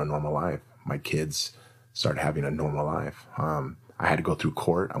started living a normal life. My kids started having a normal life. I had to go through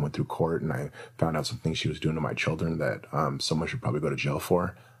court. I went through court, and I found out some things she was doing to my children that someone should probably go to jail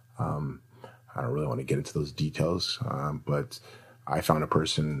for. I don't really want to get into those details, but I found a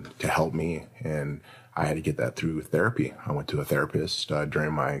person to help me, and I had to get that through therapy. I went to a therapist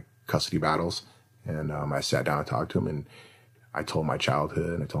during my custody battles, and I sat down and talked to him, and I told my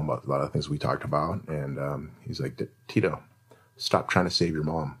childhood, and I told him about a lot of things we talked about, and he's like, Tito, stop trying to save your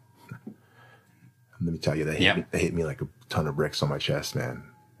mom. Let me tell you, that hit me like a ton of bricks on my chest, man.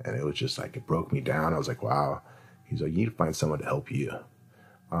 And it was just like, it broke me down. I was like, wow. He's like, you need to find someone to help you.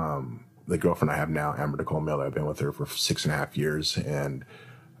 The girlfriend I have now, Amber Nicole Miller, I've been with her for 6.5 years, and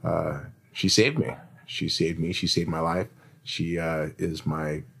she saved me. She saved me. She saved my life. She is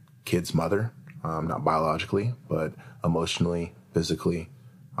my kid's mother, not biologically, but emotionally, physically.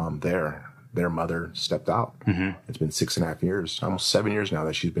 Their mother stepped out. It's been 6.5 years, almost 7 years now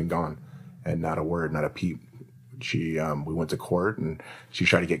that she's been gone. And not a word, not a peep. We went to court, and she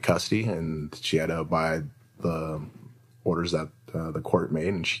tried to get custody, and she had to abide the orders that the court made,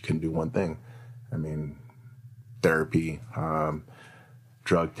 and she couldn't do one thing. I mean, therapy,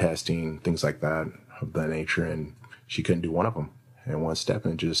 drug testing, things like that of that nature, and she couldn't do one of them in one step.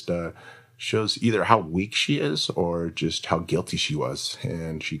 And it just shows either how weak she is or just how guilty she was,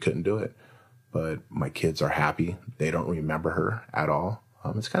 and she couldn't do it. But my kids are happy. They don't remember her at all.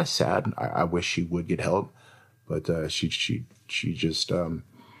 It's kind of sad. I wish she would get help, but she just I don't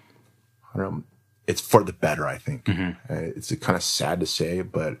know. It's for the better, I think. It's kind of sad to say,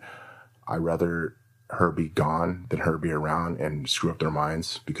 but I'd rather her be gone than her be around and screw up their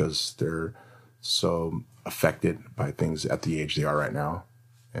minds, because they're so affected by things at the age they are right now.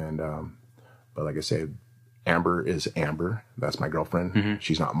 And but like I say, Amber is Amber. That's my girlfriend.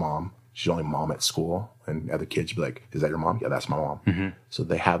 She's not mom. She's only mom at school, and other kids be like, "Is that your mom?" Yeah, that's my mom. So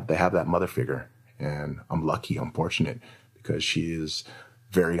they have that mother figure, and I'm lucky, I'm fortunate, because she is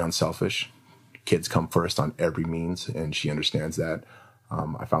very unselfish. Kids come first on every means, and she understands that.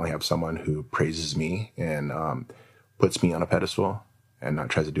 I finally have someone who praises me and puts me on a pedestal, and not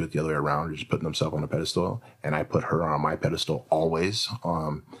tries to do it the other way around, just putting themselves on a pedestal. And I put her on my pedestal always.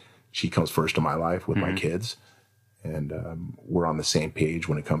 She comes first in my life with my kids. And we're on the same page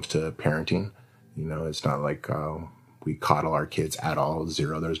when it comes to parenting. You know, it's not like we coddle our kids at all.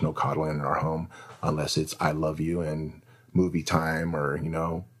 Zero. There's no coddling in our home unless it's I love you and movie time, or, you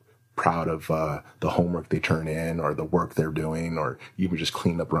know, proud of the homework they turn in or the work they're doing, or even just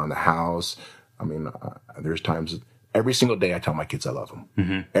clean up around the house. I mean, there's times every single day I tell my kids I love them.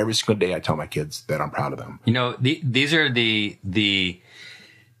 Mm-hmm. Every single day I tell my kids that I'm proud of them. You know, these are the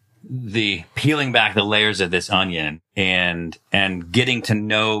peeling back the layers of this onion and getting to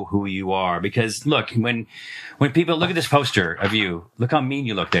know who you are. Because look, when people look at this poster of you, look how mean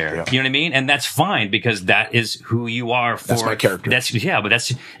you look there. Yeah. You know what I mean? And that's fine because that is who you are. That's my character. That's who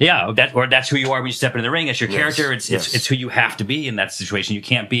you are when you step into the ring. That's your character. It's who you have to be in that situation. You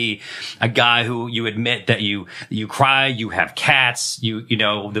can't be a guy who you admit that you cry, you have cats, you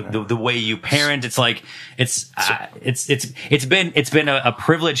know, the way you parent. It's like, it's been a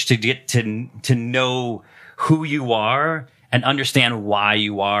privilege to get to know who you are and understand why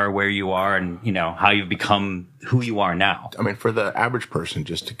you are where you are and, you know, how you've become who you are now. I mean, for the average person,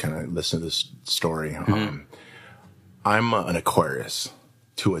 just to kind of listen to this story, I'm an Aquarius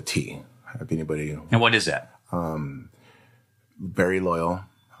to a T. If anybody. And what is that? Very loyal,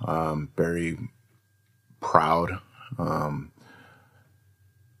 very proud,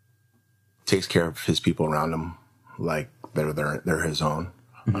 takes care of his people around him like they're his own.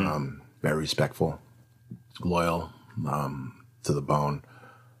 Very respectful, loyal, to the bone,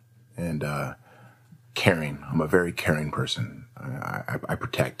 and caring. I'm a very caring person. I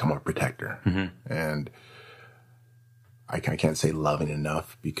protect. I'm a protector, and I can't say loving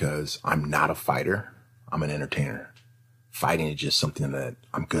enough because I'm not a fighter. I'm an entertainer. Fighting is just something that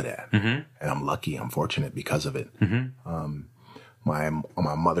I'm good at, and I'm lucky. I'm fortunate because of it. On my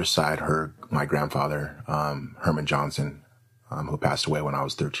mother's side, my grandfather, Herman Johnson, who passed away when I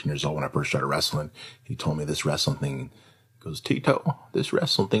was 13 years old when I first started wrestling. He told me this wrestling thing. He goes, Tito, this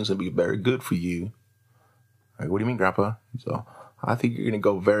wrestling thing's going to be very good for you. I go, what do you mean, Grandpa? So I think you're going to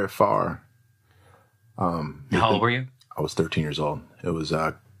go very far. How old were you? I was 13 years old. It was,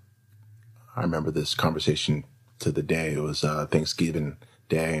 I remember this conversation to the day. It was Thanksgiving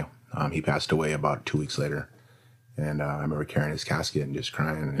Day. He passed away about 2 weeks later. And I remember carrying his casket and just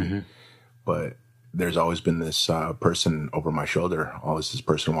crying. But there's always been this person over my shoulder, always this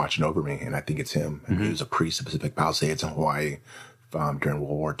person watching over me, and I think it's him. And he was a priest of Pacific Palisades in Hawaii during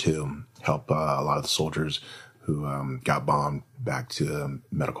World War II, helped a lot of the soldiers who got bombed back to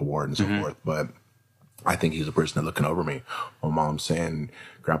medical ward and so forth. But I think he's a person that's looking over me. My mom's saying,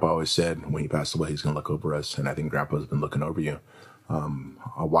 Grandpa always said when he passed away, he's going to look over us, and I think Grandpa's been looking over you.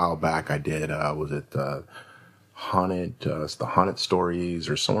 A while back, I did, was it the Haunted Stories,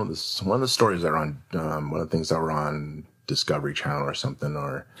 or one of the stories that are on one of the things that were on Discovery Channel or something,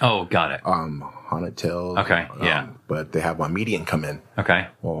 or got it. Haunted Tales. Okay, yeah. But they have one medium come in. Okay.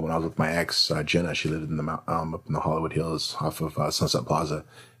 Well, when I was with my ex Jenna, she lived in the up in the Hollywood Hills off of Sunset Plaza,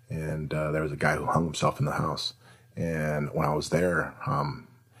 and there was a guy who hung himself in the house. And when I was there,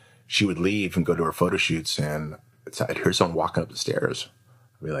 she would leave and go to her photo shoots, and I'd hear someone walking up the stairs.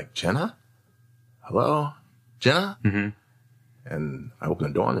 I'd be like, Jenna, hello. Jenna? And I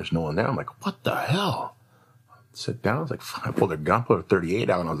opened the door and there's no one there. I'm like, what the hell? I sit down. I was like, I pulled a gun, put a 38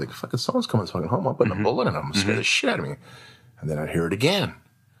 out, and I was like, fucking someone's coming fucking home. I'm putting a bullet in them. I'm scared the shit out of me. And then I'd hear it again.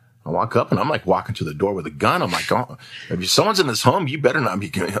 I walk up and I'm like walking to the door with a gun. I'm like, oh, if someone's in this home, you better not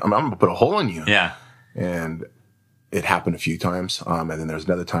be, I'm going to put a hole in you. Yeah. And it happened a few times. And then there was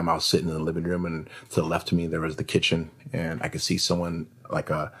another time I was sitting in the living room, and to the left of me, there was the kitchen, and I could see someone like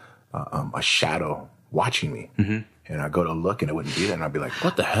a shadow watching me. And I go to look and it wouldn't be there. And I'd be like,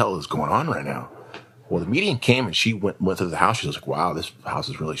 what the hell is going on right now? Well, the medium came and she went through the house. She was like, wow, this house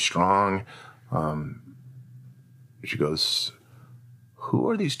is really strong. She goes, who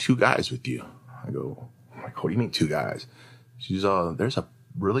are these two guys with you? I'm like, what do you mean two guys? She's, there's a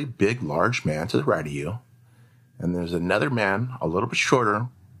really big, large man to the right of you. And there's another man, a little bit shorter,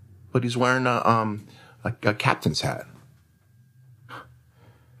 but he's wearing a captain's hat.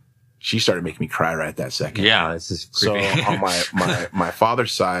 She started making me cry right that second. Yeah, this is creepy. So on my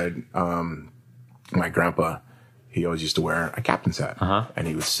father's side, my grandpa, he always used to wear a captain's hat, and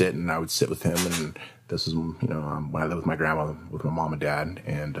he would sit, and I would sit with him, and this was, when I lived with my grandma, with my mom and dad,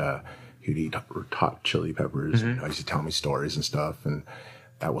 and he'd eat hot chili peppers, and he used to tell me stories and stuff, and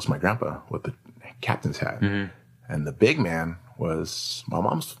that was my grandpa with the captain's hat, and the big man was my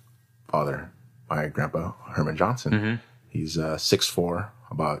mom's father, my grandpa Herman Johnson. He's 6'4",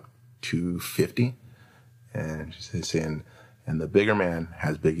 about 250, and she's saying, and the bigger man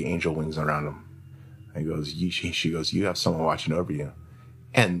has big angel wings around him. And she goes, you have someone watching over you.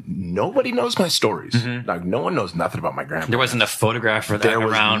 And nobody knows my stories. Like, no one knows nothing about my grandpa. There wasn't a photograph for that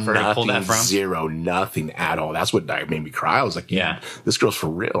around for her to pull that from? Zero, nothing at all. That's what made me cry. I was like, yeah, this girl's for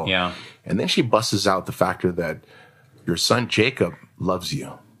real. Yeah. And then she busts out the factor that your son Jacob loves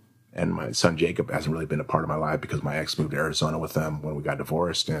you. And my son Jacob hasn't really been a part of my life because my ex moved to Arizona with them when we got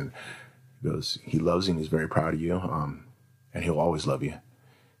divorced. And He goes, he loves you and he's very proud of you. And he'll always love you.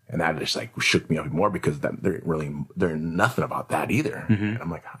 And that just like shook me up more because they're nothing about that either. Mm-hmm. And I'm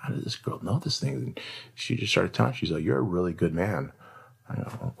like, how does this girl know this thing? And she just started telling, she's like, you're a really good man. I go,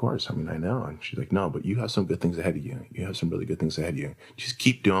 well, of course. I mean, I know. And she's like, no, but you have some good things ahead of you. You have some really good things ahead of you. Just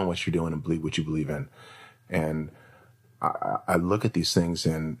keep doing what you're doing and believe what you believe in. And I look at these things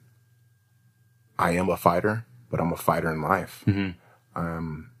and I am a fighter, but I'm a fighter in life.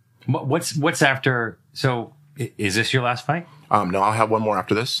 Mm-hmm. What's after? So is this your last fight? No, I'll have one more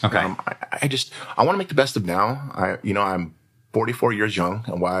after this. Okay. I want to make the best of now. I'm 44 years young.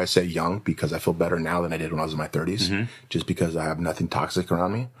 And why I say young, because I feel better now than I did when I was in my 30s, just because I have nothing toxic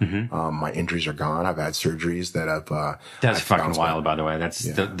around me. My injuries are gone. I've had surgeries that have, that's fucking wild, by the way. That's,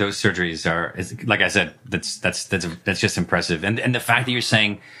 those surgeries are, like I said, that's just impressive. And the fact that you're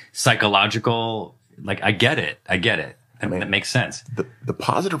saying psychological, like, I get it. I mean, that makes sense. The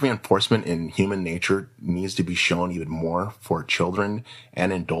positive reinforcement in human nature needs to be shown even more for children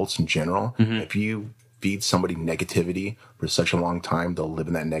and adults in general. If you feed somebody negativity for such a long time, they'll live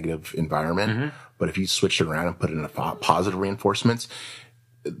in that negative environment. But if you switch it around and put it in positive reinforcements,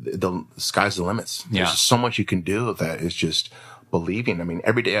 the sky's the limits. Yeah. There's so much you can do that is just believing. I mean,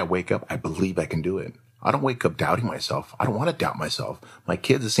 every day I wake up, I believe I can do it. I don't wake up doubting myself. I don't want to doubt myself. My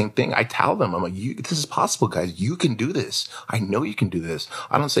kids, the same thing. I tell them, I'm like, this is possible, guys. You can do this. I know you can do this.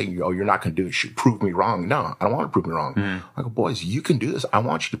 I don't say, oh, you're not going to do it. Prove me wrong. No, I don't want to prove me wrong. I go, boys, you can do this. I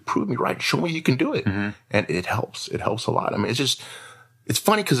want you to prove me right. Show me you can do it. And it helps. It helps a lot. I mean, it's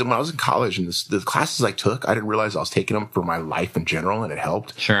funny because when I was in college and the classes I took, I didn't realize I was taking them for my life in general, and it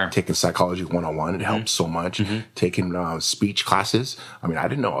helped. Sure. Taking psychology 101, it helped so much. Taking speech classes. I mean, I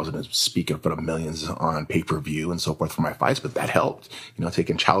didn't know I was going to speak in front of millions on pay-per-view and so forth for my fights, but that helped.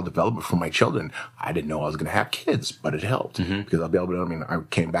 Taking child development for my children. I didn't know I was going to have kids, but it helped because I'll be able to, I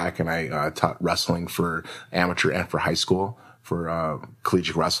came back and I taught wrestling for amateur and for high school for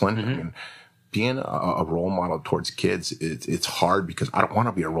collegiate wrestling. I mean, being a role model towards kids, it's hard because I don't want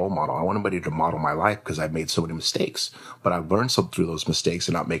to be a role model. I want somebody to model my life because I've made so many mistakes. But I've learned something through those mistakes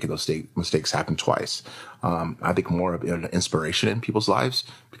and not making those mistakes happen twice. I think more of an inspiration in people's lives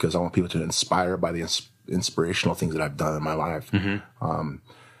because I want people to be inspired by the inspirational things that I've done in my life.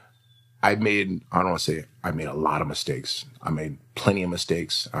 I made a lot of mistakes. I made plenty of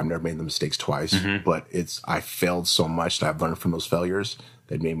mistakes. I've never made the mistakes twice, but I failed so much that I've learned from those failures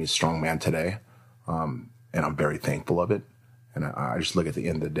that made me a strong man today. And I'm very thankful of it. And I just look at the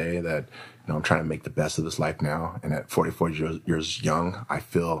end of the day that, I'm trying to make the best of this life now. And at 44 years young, I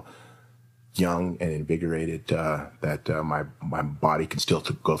feel young and invigorated, that my body can still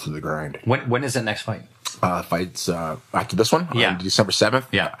go through the grind. When is the next fight? Fights after this one, yeah, December 7th.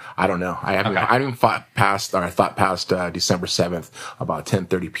 Yeah, I don't know. I haven't thought past December 7th about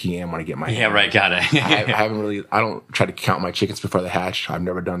 10:30 p.m. when I get my got it. I haven't really. I don't try to count my chickens before they hatch. I've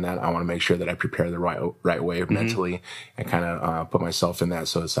never done that. I want to make sure that I prepare the right way mentally and kind of put myself in that.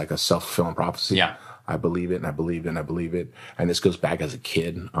 So it's like a self-fulfilling prophecy. Yeah, I believe it, and I believe it, and I believe it. And this goes back as a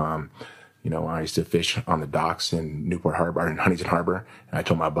kid. I used to fish on the docks in Newport Harbor, in Huntington Harbor, and I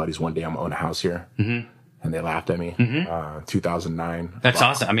told my buddies one day I'm gonna own a house here. And they laughed at me. 2009. That's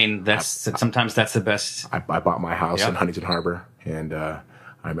awesome. I mean, sometimes that's the best. I bought my house in Huntington Harbor, and I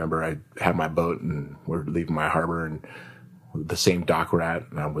remember I had my boat, and we're leaving my harbor, and the same dock we're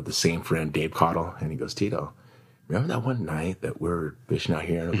at, and I'm with the same friend, Dave Cottle, and he goes, Tito, remember that one night that we were fishing out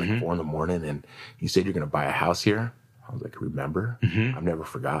here, and it was like 4 a.m, and you said you're going to buy a house here? I was like, remember? I've never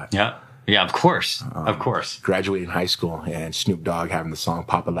forgot. Yeah, of course. Of course. Graduating high school and Snoop Dogg having the song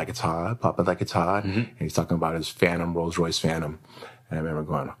Pop It Like It's Hot, Pop It Like It's Hot. And he's talking about his Phantom, Rolls Royce Phantom. And I remember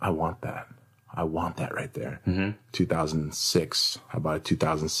going, I want that. I want that right there. 2006, I bought a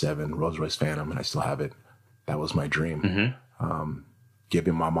 2007 Rolls Royce Phantom and I still have it. That was my dream.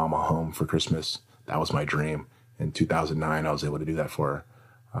 Giving my mom a home for Christmas. That was my dream. In 2009, I was able to do that for her.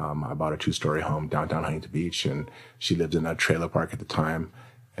 I bought a 2-story home downtown Huntington Beach, and she lived in a trailer park at the time.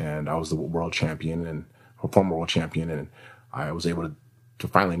 And I was the world champion and former world champion. And I was able to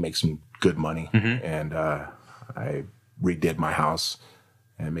finally make some good money. And I redid my house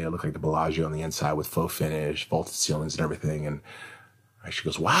and made it look like the Bellagio on the inside with faux finish, vaulted ceilings and everything. And she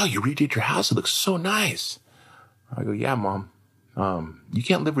goes, wow, you redid your house. It looks so nice. I go, yeah, Mom. You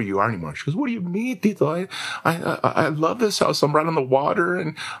can't live where you are anymore. She goes, what do you mean, Tito? I love this house. I'm right on the water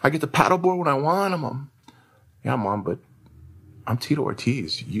and I get to paddleboard when I want. I'm yeah, Mom, but I'm Tito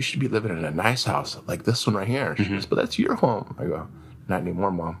Ortiz. You should be living in a nice house like this one right here. She goes, but that's your home. I go, not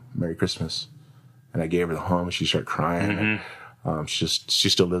anymore, Mom. Merry Christmas. And I gave her the home and she started crying. And, she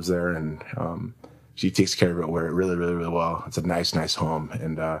still lives there and, she takes care of it really, really, really well. It's a nice home.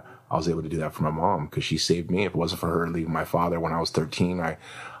 And I was able to do that for my mom because she saved me. If it wasn't for her leaving my father when I was 13,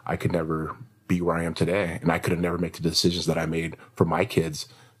 I could never be where I am today. And I could have never made the decisions that I made for my kids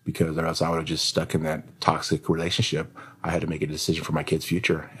because or else I would have just stuck in that toxic relationship. I had to make a decision for my kids'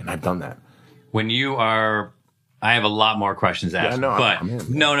 future, and I've done that. When you are, I have a lot more questions to ask,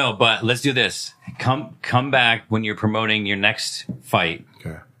 but let's do this. Come back when you're promoting your next fight,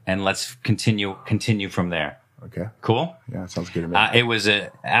 okay, and let's continue from there. Okay, cool. Yeah, sounds good to me. It was an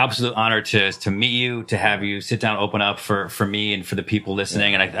absolute honor to meet you, to have you sit down, open up for me and for the people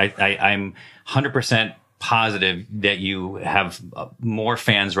listening, and I'm 100% positive that you have more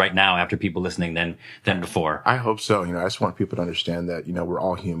fans right now after people listening than before. I hope so. I just want people to understand that, we're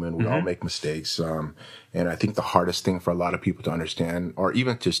all human. We all make mistakes. And I think the hardest thing for a lot of people to understand, or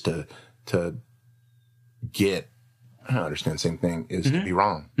even just to get, I don't understand the same thing, is to be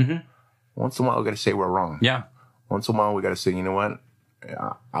wrong. Once in a while, we got to say we're wrong. Yeah. Once in a while, we got to say, you know what?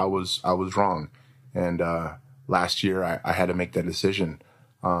 I was wrong. And last year, I had to make that decision.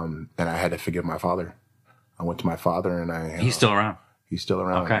 And I had to forgive my father. I went to my father and he's still around. He's still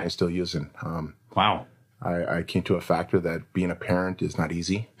around. Okay. And he's still using. Wow. I came to a factor that being a parent is not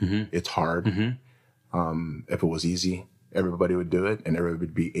easy. It's hard. If it was easy, everybody would do it and everybody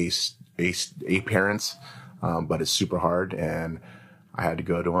would be A parents. But it's super hard. And I had to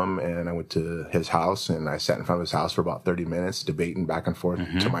go to him and I went to his house and I sat in front of his house for about 30 minutes debating back and forth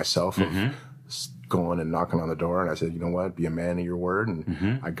to myself of going and knocking on the door. And I said, you know what, be a man of your word.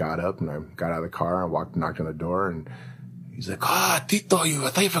 And I got up and I got out of the car and knocked on the door. And he's like, Tito, I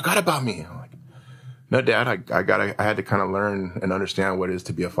thought you forgot about me. I'm like, no, Dad, I had to kind of learn and understand what it is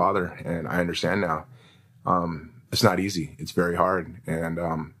to be a father. And I understand now. It's not easy. It's very hard. And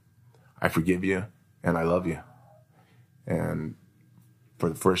I forgive you and I love you. And for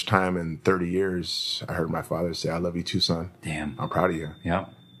the first time in 30 years, I heard my father say, I love you too, son. Damn. I'm proud of you. Yeah.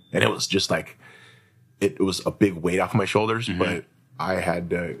 And it was just like, it was a big weight off my shoulders, but I had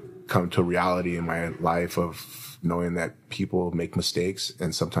to come to a reality in my life of knowing that people make mistakes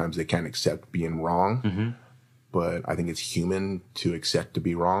and sometimes they can't accept being wrong. But I think it's human to accept to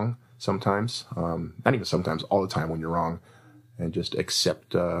be wrong sometimes. Not even sometimes, all the time when you're wrong, and just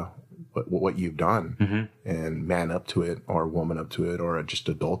accept what you've done and man up to it or woman up to it or just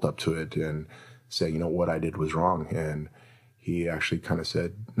adult up to it and say, you know, what I did was wrong. And he actually kind of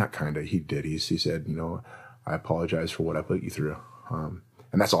said, not kind of, he did. He said, you know, I apologize for what I put you through. And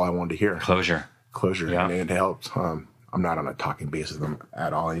that's all I wanted to hear. Closure. Yeah. And it helped. I'm not on a talking basis with him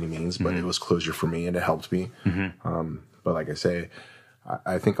at all, any means, but it was closure for me and it helped me. But like I say,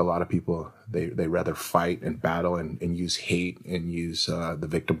 I think a lot of people, they rather fight and battle and use hate and use the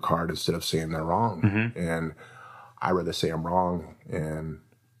victim card instead of saying they're wrong. And I rather say I'm wrong and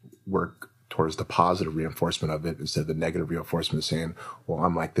work towards the positive reinforcement of it instead of the negative reinforcement of saying, well,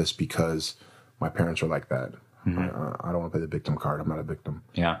 I'm like this because my parents are like that. I don't want to play the victim card. I'm not a victim.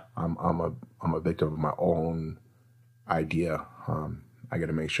 Yeah. I'm a victim of my own idea. I got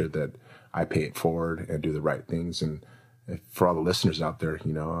to make sure that I pay it forward and do the right things. And for all the listeners out there,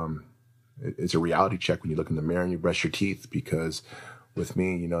 you know, it's a reality check when you look in the mirror and you brush your teeth, because with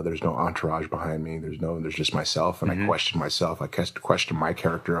me, you know, there's no entourage behind me. There's just myself. And I question myself. I question my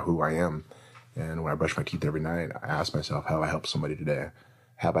character, who I am. And when I brush my teeth every night, I ask myself, have I helped somebody today?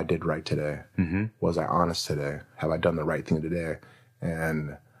 Have I did right today? Was I honest today? Have I done the right thing today?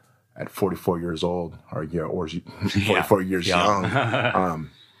 And at 44 years old, or 44 years young,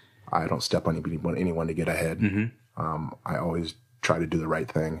 I don't step on anyone to get ahead. I always try to do the right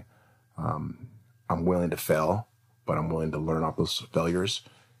thing. I'm willing to fail, but I'm willing to learn off those failures.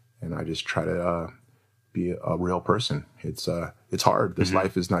 And I just try to be a real person. It's hard. This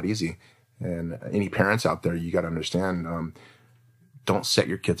life is not easy. And any parents out there, you got to understand, don't set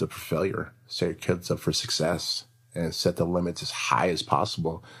your kids up for failure. Set your kids up for success and set the limits as high as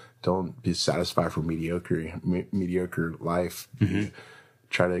possible. Don't be satisfied for mediocre life.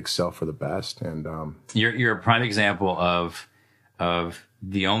 Try to excel for the best. And you're a prime example of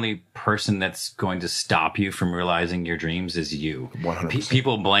the only person that's going to stop you from realizing your dreams is you. 100%.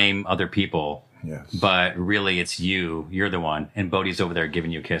 People blame other people. Yes. But really, it's you. You're the one. And Bodhi's over there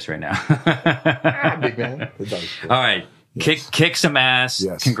giving you a kiss right now. Big man. All right. Yes. Kick some ass.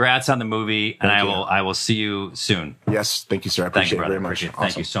 Yes. Congrats on the movie. And Thank you. I will see you soon. Yes. Thank you, sir. I appreciate it very much. Awesome.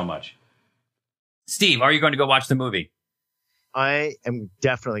 Thank you so much. Steve, are you going to go watch the movie? I am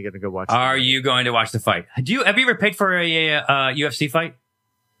definitely going to go watch it. Are you going to watch the fight? Have you ever paid for a UFC fight?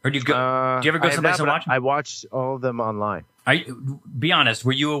 Or do you ever go someplace and watch them? I watched all of them online. Be honest,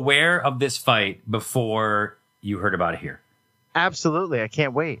 were you aware of this fight before you heard about it here? Absolutely, I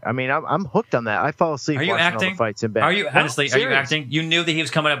can't wait. I mean, I'm hooked on that. I fall asleep Are you watching acting? all the fights in bed. Are you honestly? No, are you serious. acting? You knew that he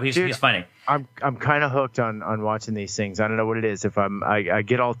was coming up. He's fighting. I'm kind of hooked on watching these things. I don't know what it is. If I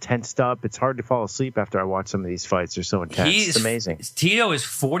get all tensed up, it's hard to fall asleep after I watch some of these fights. They're so intense. It's amazing. Tito is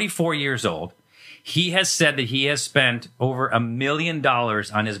 44 years old. He has said that he has spent over $1 million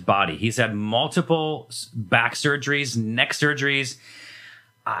on his body. He's had multiple back surgeries, neck surgeries.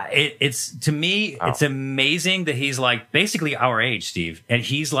 It's to me, it's amazing that he's like basically our age, Steve, and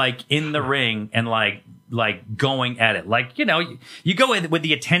he's like in the ring and like going at it. Like, you know, you go with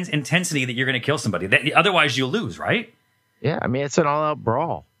the intensity that you're going to kill somebody. Otherwise, you'll lose, right? Yeah, I mean, it's an all-out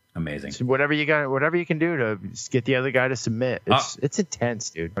brawl. Amazing. So whatever you can do to get the other guy to submit. It's intense,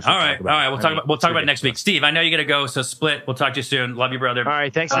 dude. All right. We'll talk about it next week. Steve, I know you got to go, so split. We'll talk to you soon. Love you, brother. All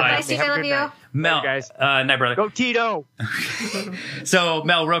right, thanks. Bye, Steve. I love you. Night. Mel, Later, guys. Night, brother. Go Tito. So,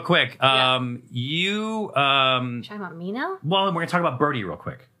 Mel, real quick, Talking about me now? well, we're gonna talk about Birdie real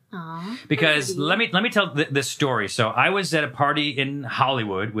quick. Aw, Because Birdie. let me tell this story. So I was at a party in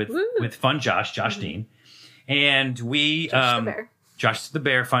Hollywood with Fun Josh Dean, and we Josh the Bear. Josh the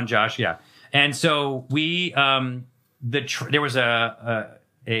Bear, Fun Josh, yeah. And so we there was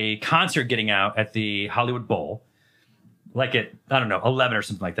a concert getting out at the Hollywood Bowl, like at 11 or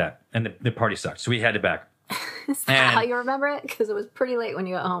something like that, and the party sucked, so we had to back. Is that how you remember it? Because it was pretty late when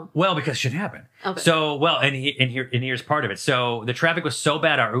you got home. Well, because shit happened. Okay. So, and here's part of it. So the traffic was so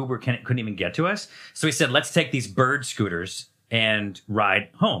bad, our Uber couldn't even get to us. So we said, let's take these bird scooters and ride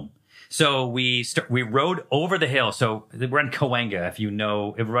home. So we rode over the hill. So we're in Cahuenga, if you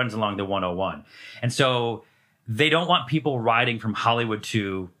know, it runs along the 101. And so they don't want people riding from Hollywood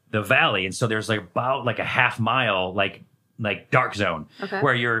to the valley. And so there's like about like a half mile, like dark zone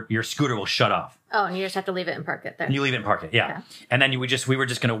where your scooter will shut off. Oh, and you just have to leave it and park it there. And you leave it and park it, yeah. Okay. And then we were just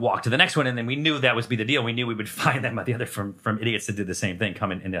going to walk to the next one, and then we knew that was be the deal. We knew we would find them at the other from idiots that did the same thing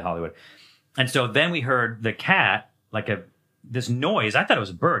coming into Hollywood. And so then we heard the cat, like this noise. I thought it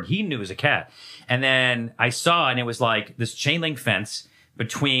was a bird. He knew it was a cat. And then I saw, and it was like this chain link fence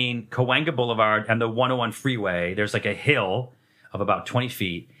between Cahuenga Boulevard and the 101 freeway. There's like a hill of about 20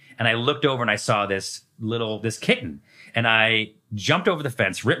 feet. And I looked over and I saw this kitten. And I jumped over the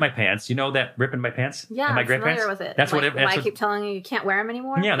fence, ripped my pants. You know that ripping my pants? Yeah, in my I'm gray familiar pants? with it. That's like, what it. why That's I what, keep telling you can't wear them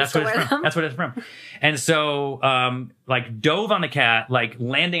anymore. yeah, You that's still what it's wear from. them? That's what it's from. And so, dove on the cat, like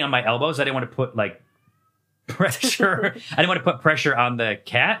landing on my elbows. I didn't want to put like pressure. I didn't want to put pressure on the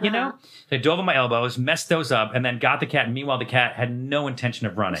cat, you know? So I dove on my elbows, messed those up, and then got the cat. And meanwhile, the cat had no intention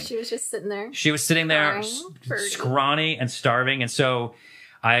of running. She was just sitting there. She was sitting there Crying. scrawny and starving. And so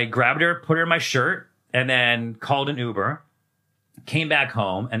I grabbed her, put her in my shirt, and then called an Uber, came back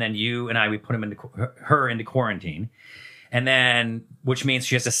home, and then you and we put her into quarantine. And then, which means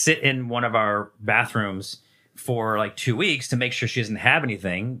she has to sit in one of our bathrooms for like 2 weeks to make sure she doesn't have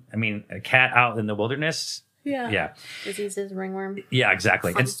anything. I mean, a cat out in the wilderness. Yeah. Diseases, ringworm. Yeah,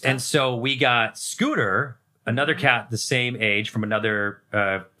 exactly. Fun And stuff. so we got Scooter, another cat the same age from another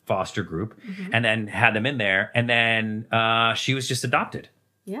foster group, and then had them in there. And then she was just adopted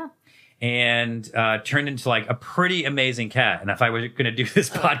Yeah. and turned into like a pretty amazing cat. And if I was going to do this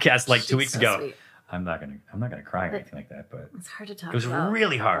podcast like 2 she's weeks so ago, sweet. I'm not gonna cry or anything like that. But It's hard to talk it was about.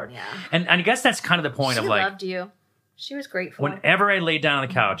 really hard. Yeah. And I guess that's kind of the point She of like, loved you. She was grateful. whenever I laid down on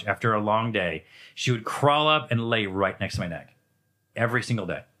the couch after a long day, she would crawl up and lay right next to my neck every single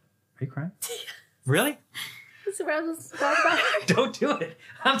day. Are you crying? Really? That's what I was talking about. Don't do it.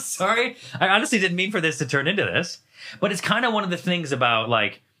 I'm sorry. I honestly didn't mean for this to turn into this, but it's kind of one of the things about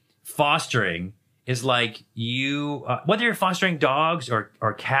like fostering is like you, whether you're fostering dogs or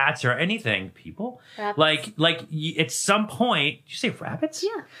cats or anything, people Rabbits. like at some point, did you say rabbits?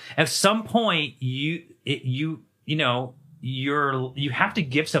 Yeah. At some point, you have to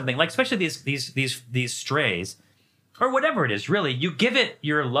give something, like especially these strays or whatever it is. Really, you give it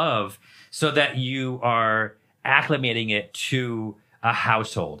your love so that you are acclimating it to a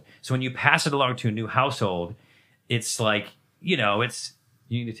household. So when you pass it along to a new household, it's like it's.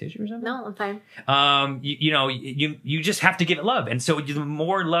 You need a tissue or something? No, I'm fine. You just have to give it love. And so the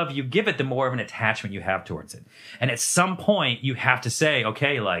more love you give it, the more of an attachment you have towards it. And at some point you have to say,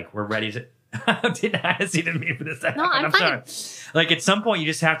 okay, like we're ready to, didn't mean for this to happen. I'm fine. sorry. Like at some point you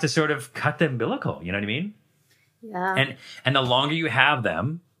just have to sort of cut the umbilical. You know what I mean? Yeah. And the longer you have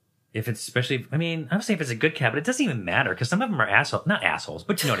them, if it's especially, I mean, I don't say if it's a good cat, but it doesn't even matter because some of them are not assholes,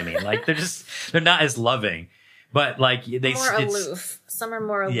 but you know what I mean? Like they're not as loving. But like more aloof. Some are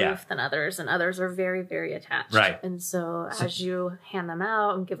more aloof than others, and others are very, very attached. Right. And so as you hand them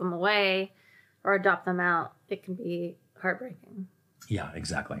out and give them away or adopt them out, it can be heartbreaking. Yeah,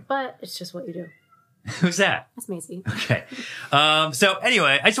 exactly. But it's just what you do. Who's that? That's Maisie. Okay. So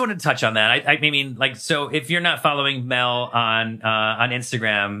anyway, I just wanted to touch on that. I mean, like, so if you're not following Mel on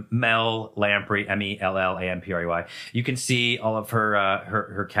Instagram, Mel Lamprey, MELLAMPREY, you can see all of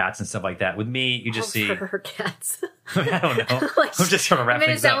her cats and stuff like that. With me, you just see her cats. I don't know. Like, I'm just trying to wrap made it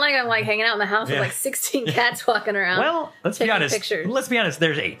things sound up. like I'm like hanging out in the house with like 16 cats walking around. Well, let's be taking honest. pictures. Let's be honest.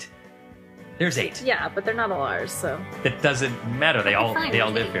 There's 8. There's 8. Yeah, but they're not all ours, so. It doesn't matter. They all Fine,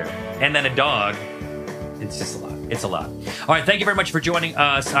 live eight. here. And then a dog. It's just a lot. It's a lot. All right. Thank you very much for joining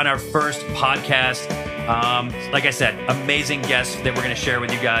us on our first podcast. Like I said, amazing guests that we're going to share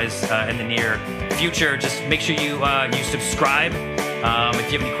with you guys in the near future. Just make sure you subscribe.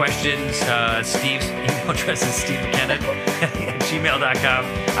 If you have any questions, Steve's email address is stevemckenna@gmail.com.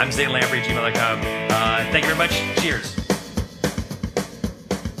 I'm Zane Lamprey at gmail.com. Thank you very much. Cheers.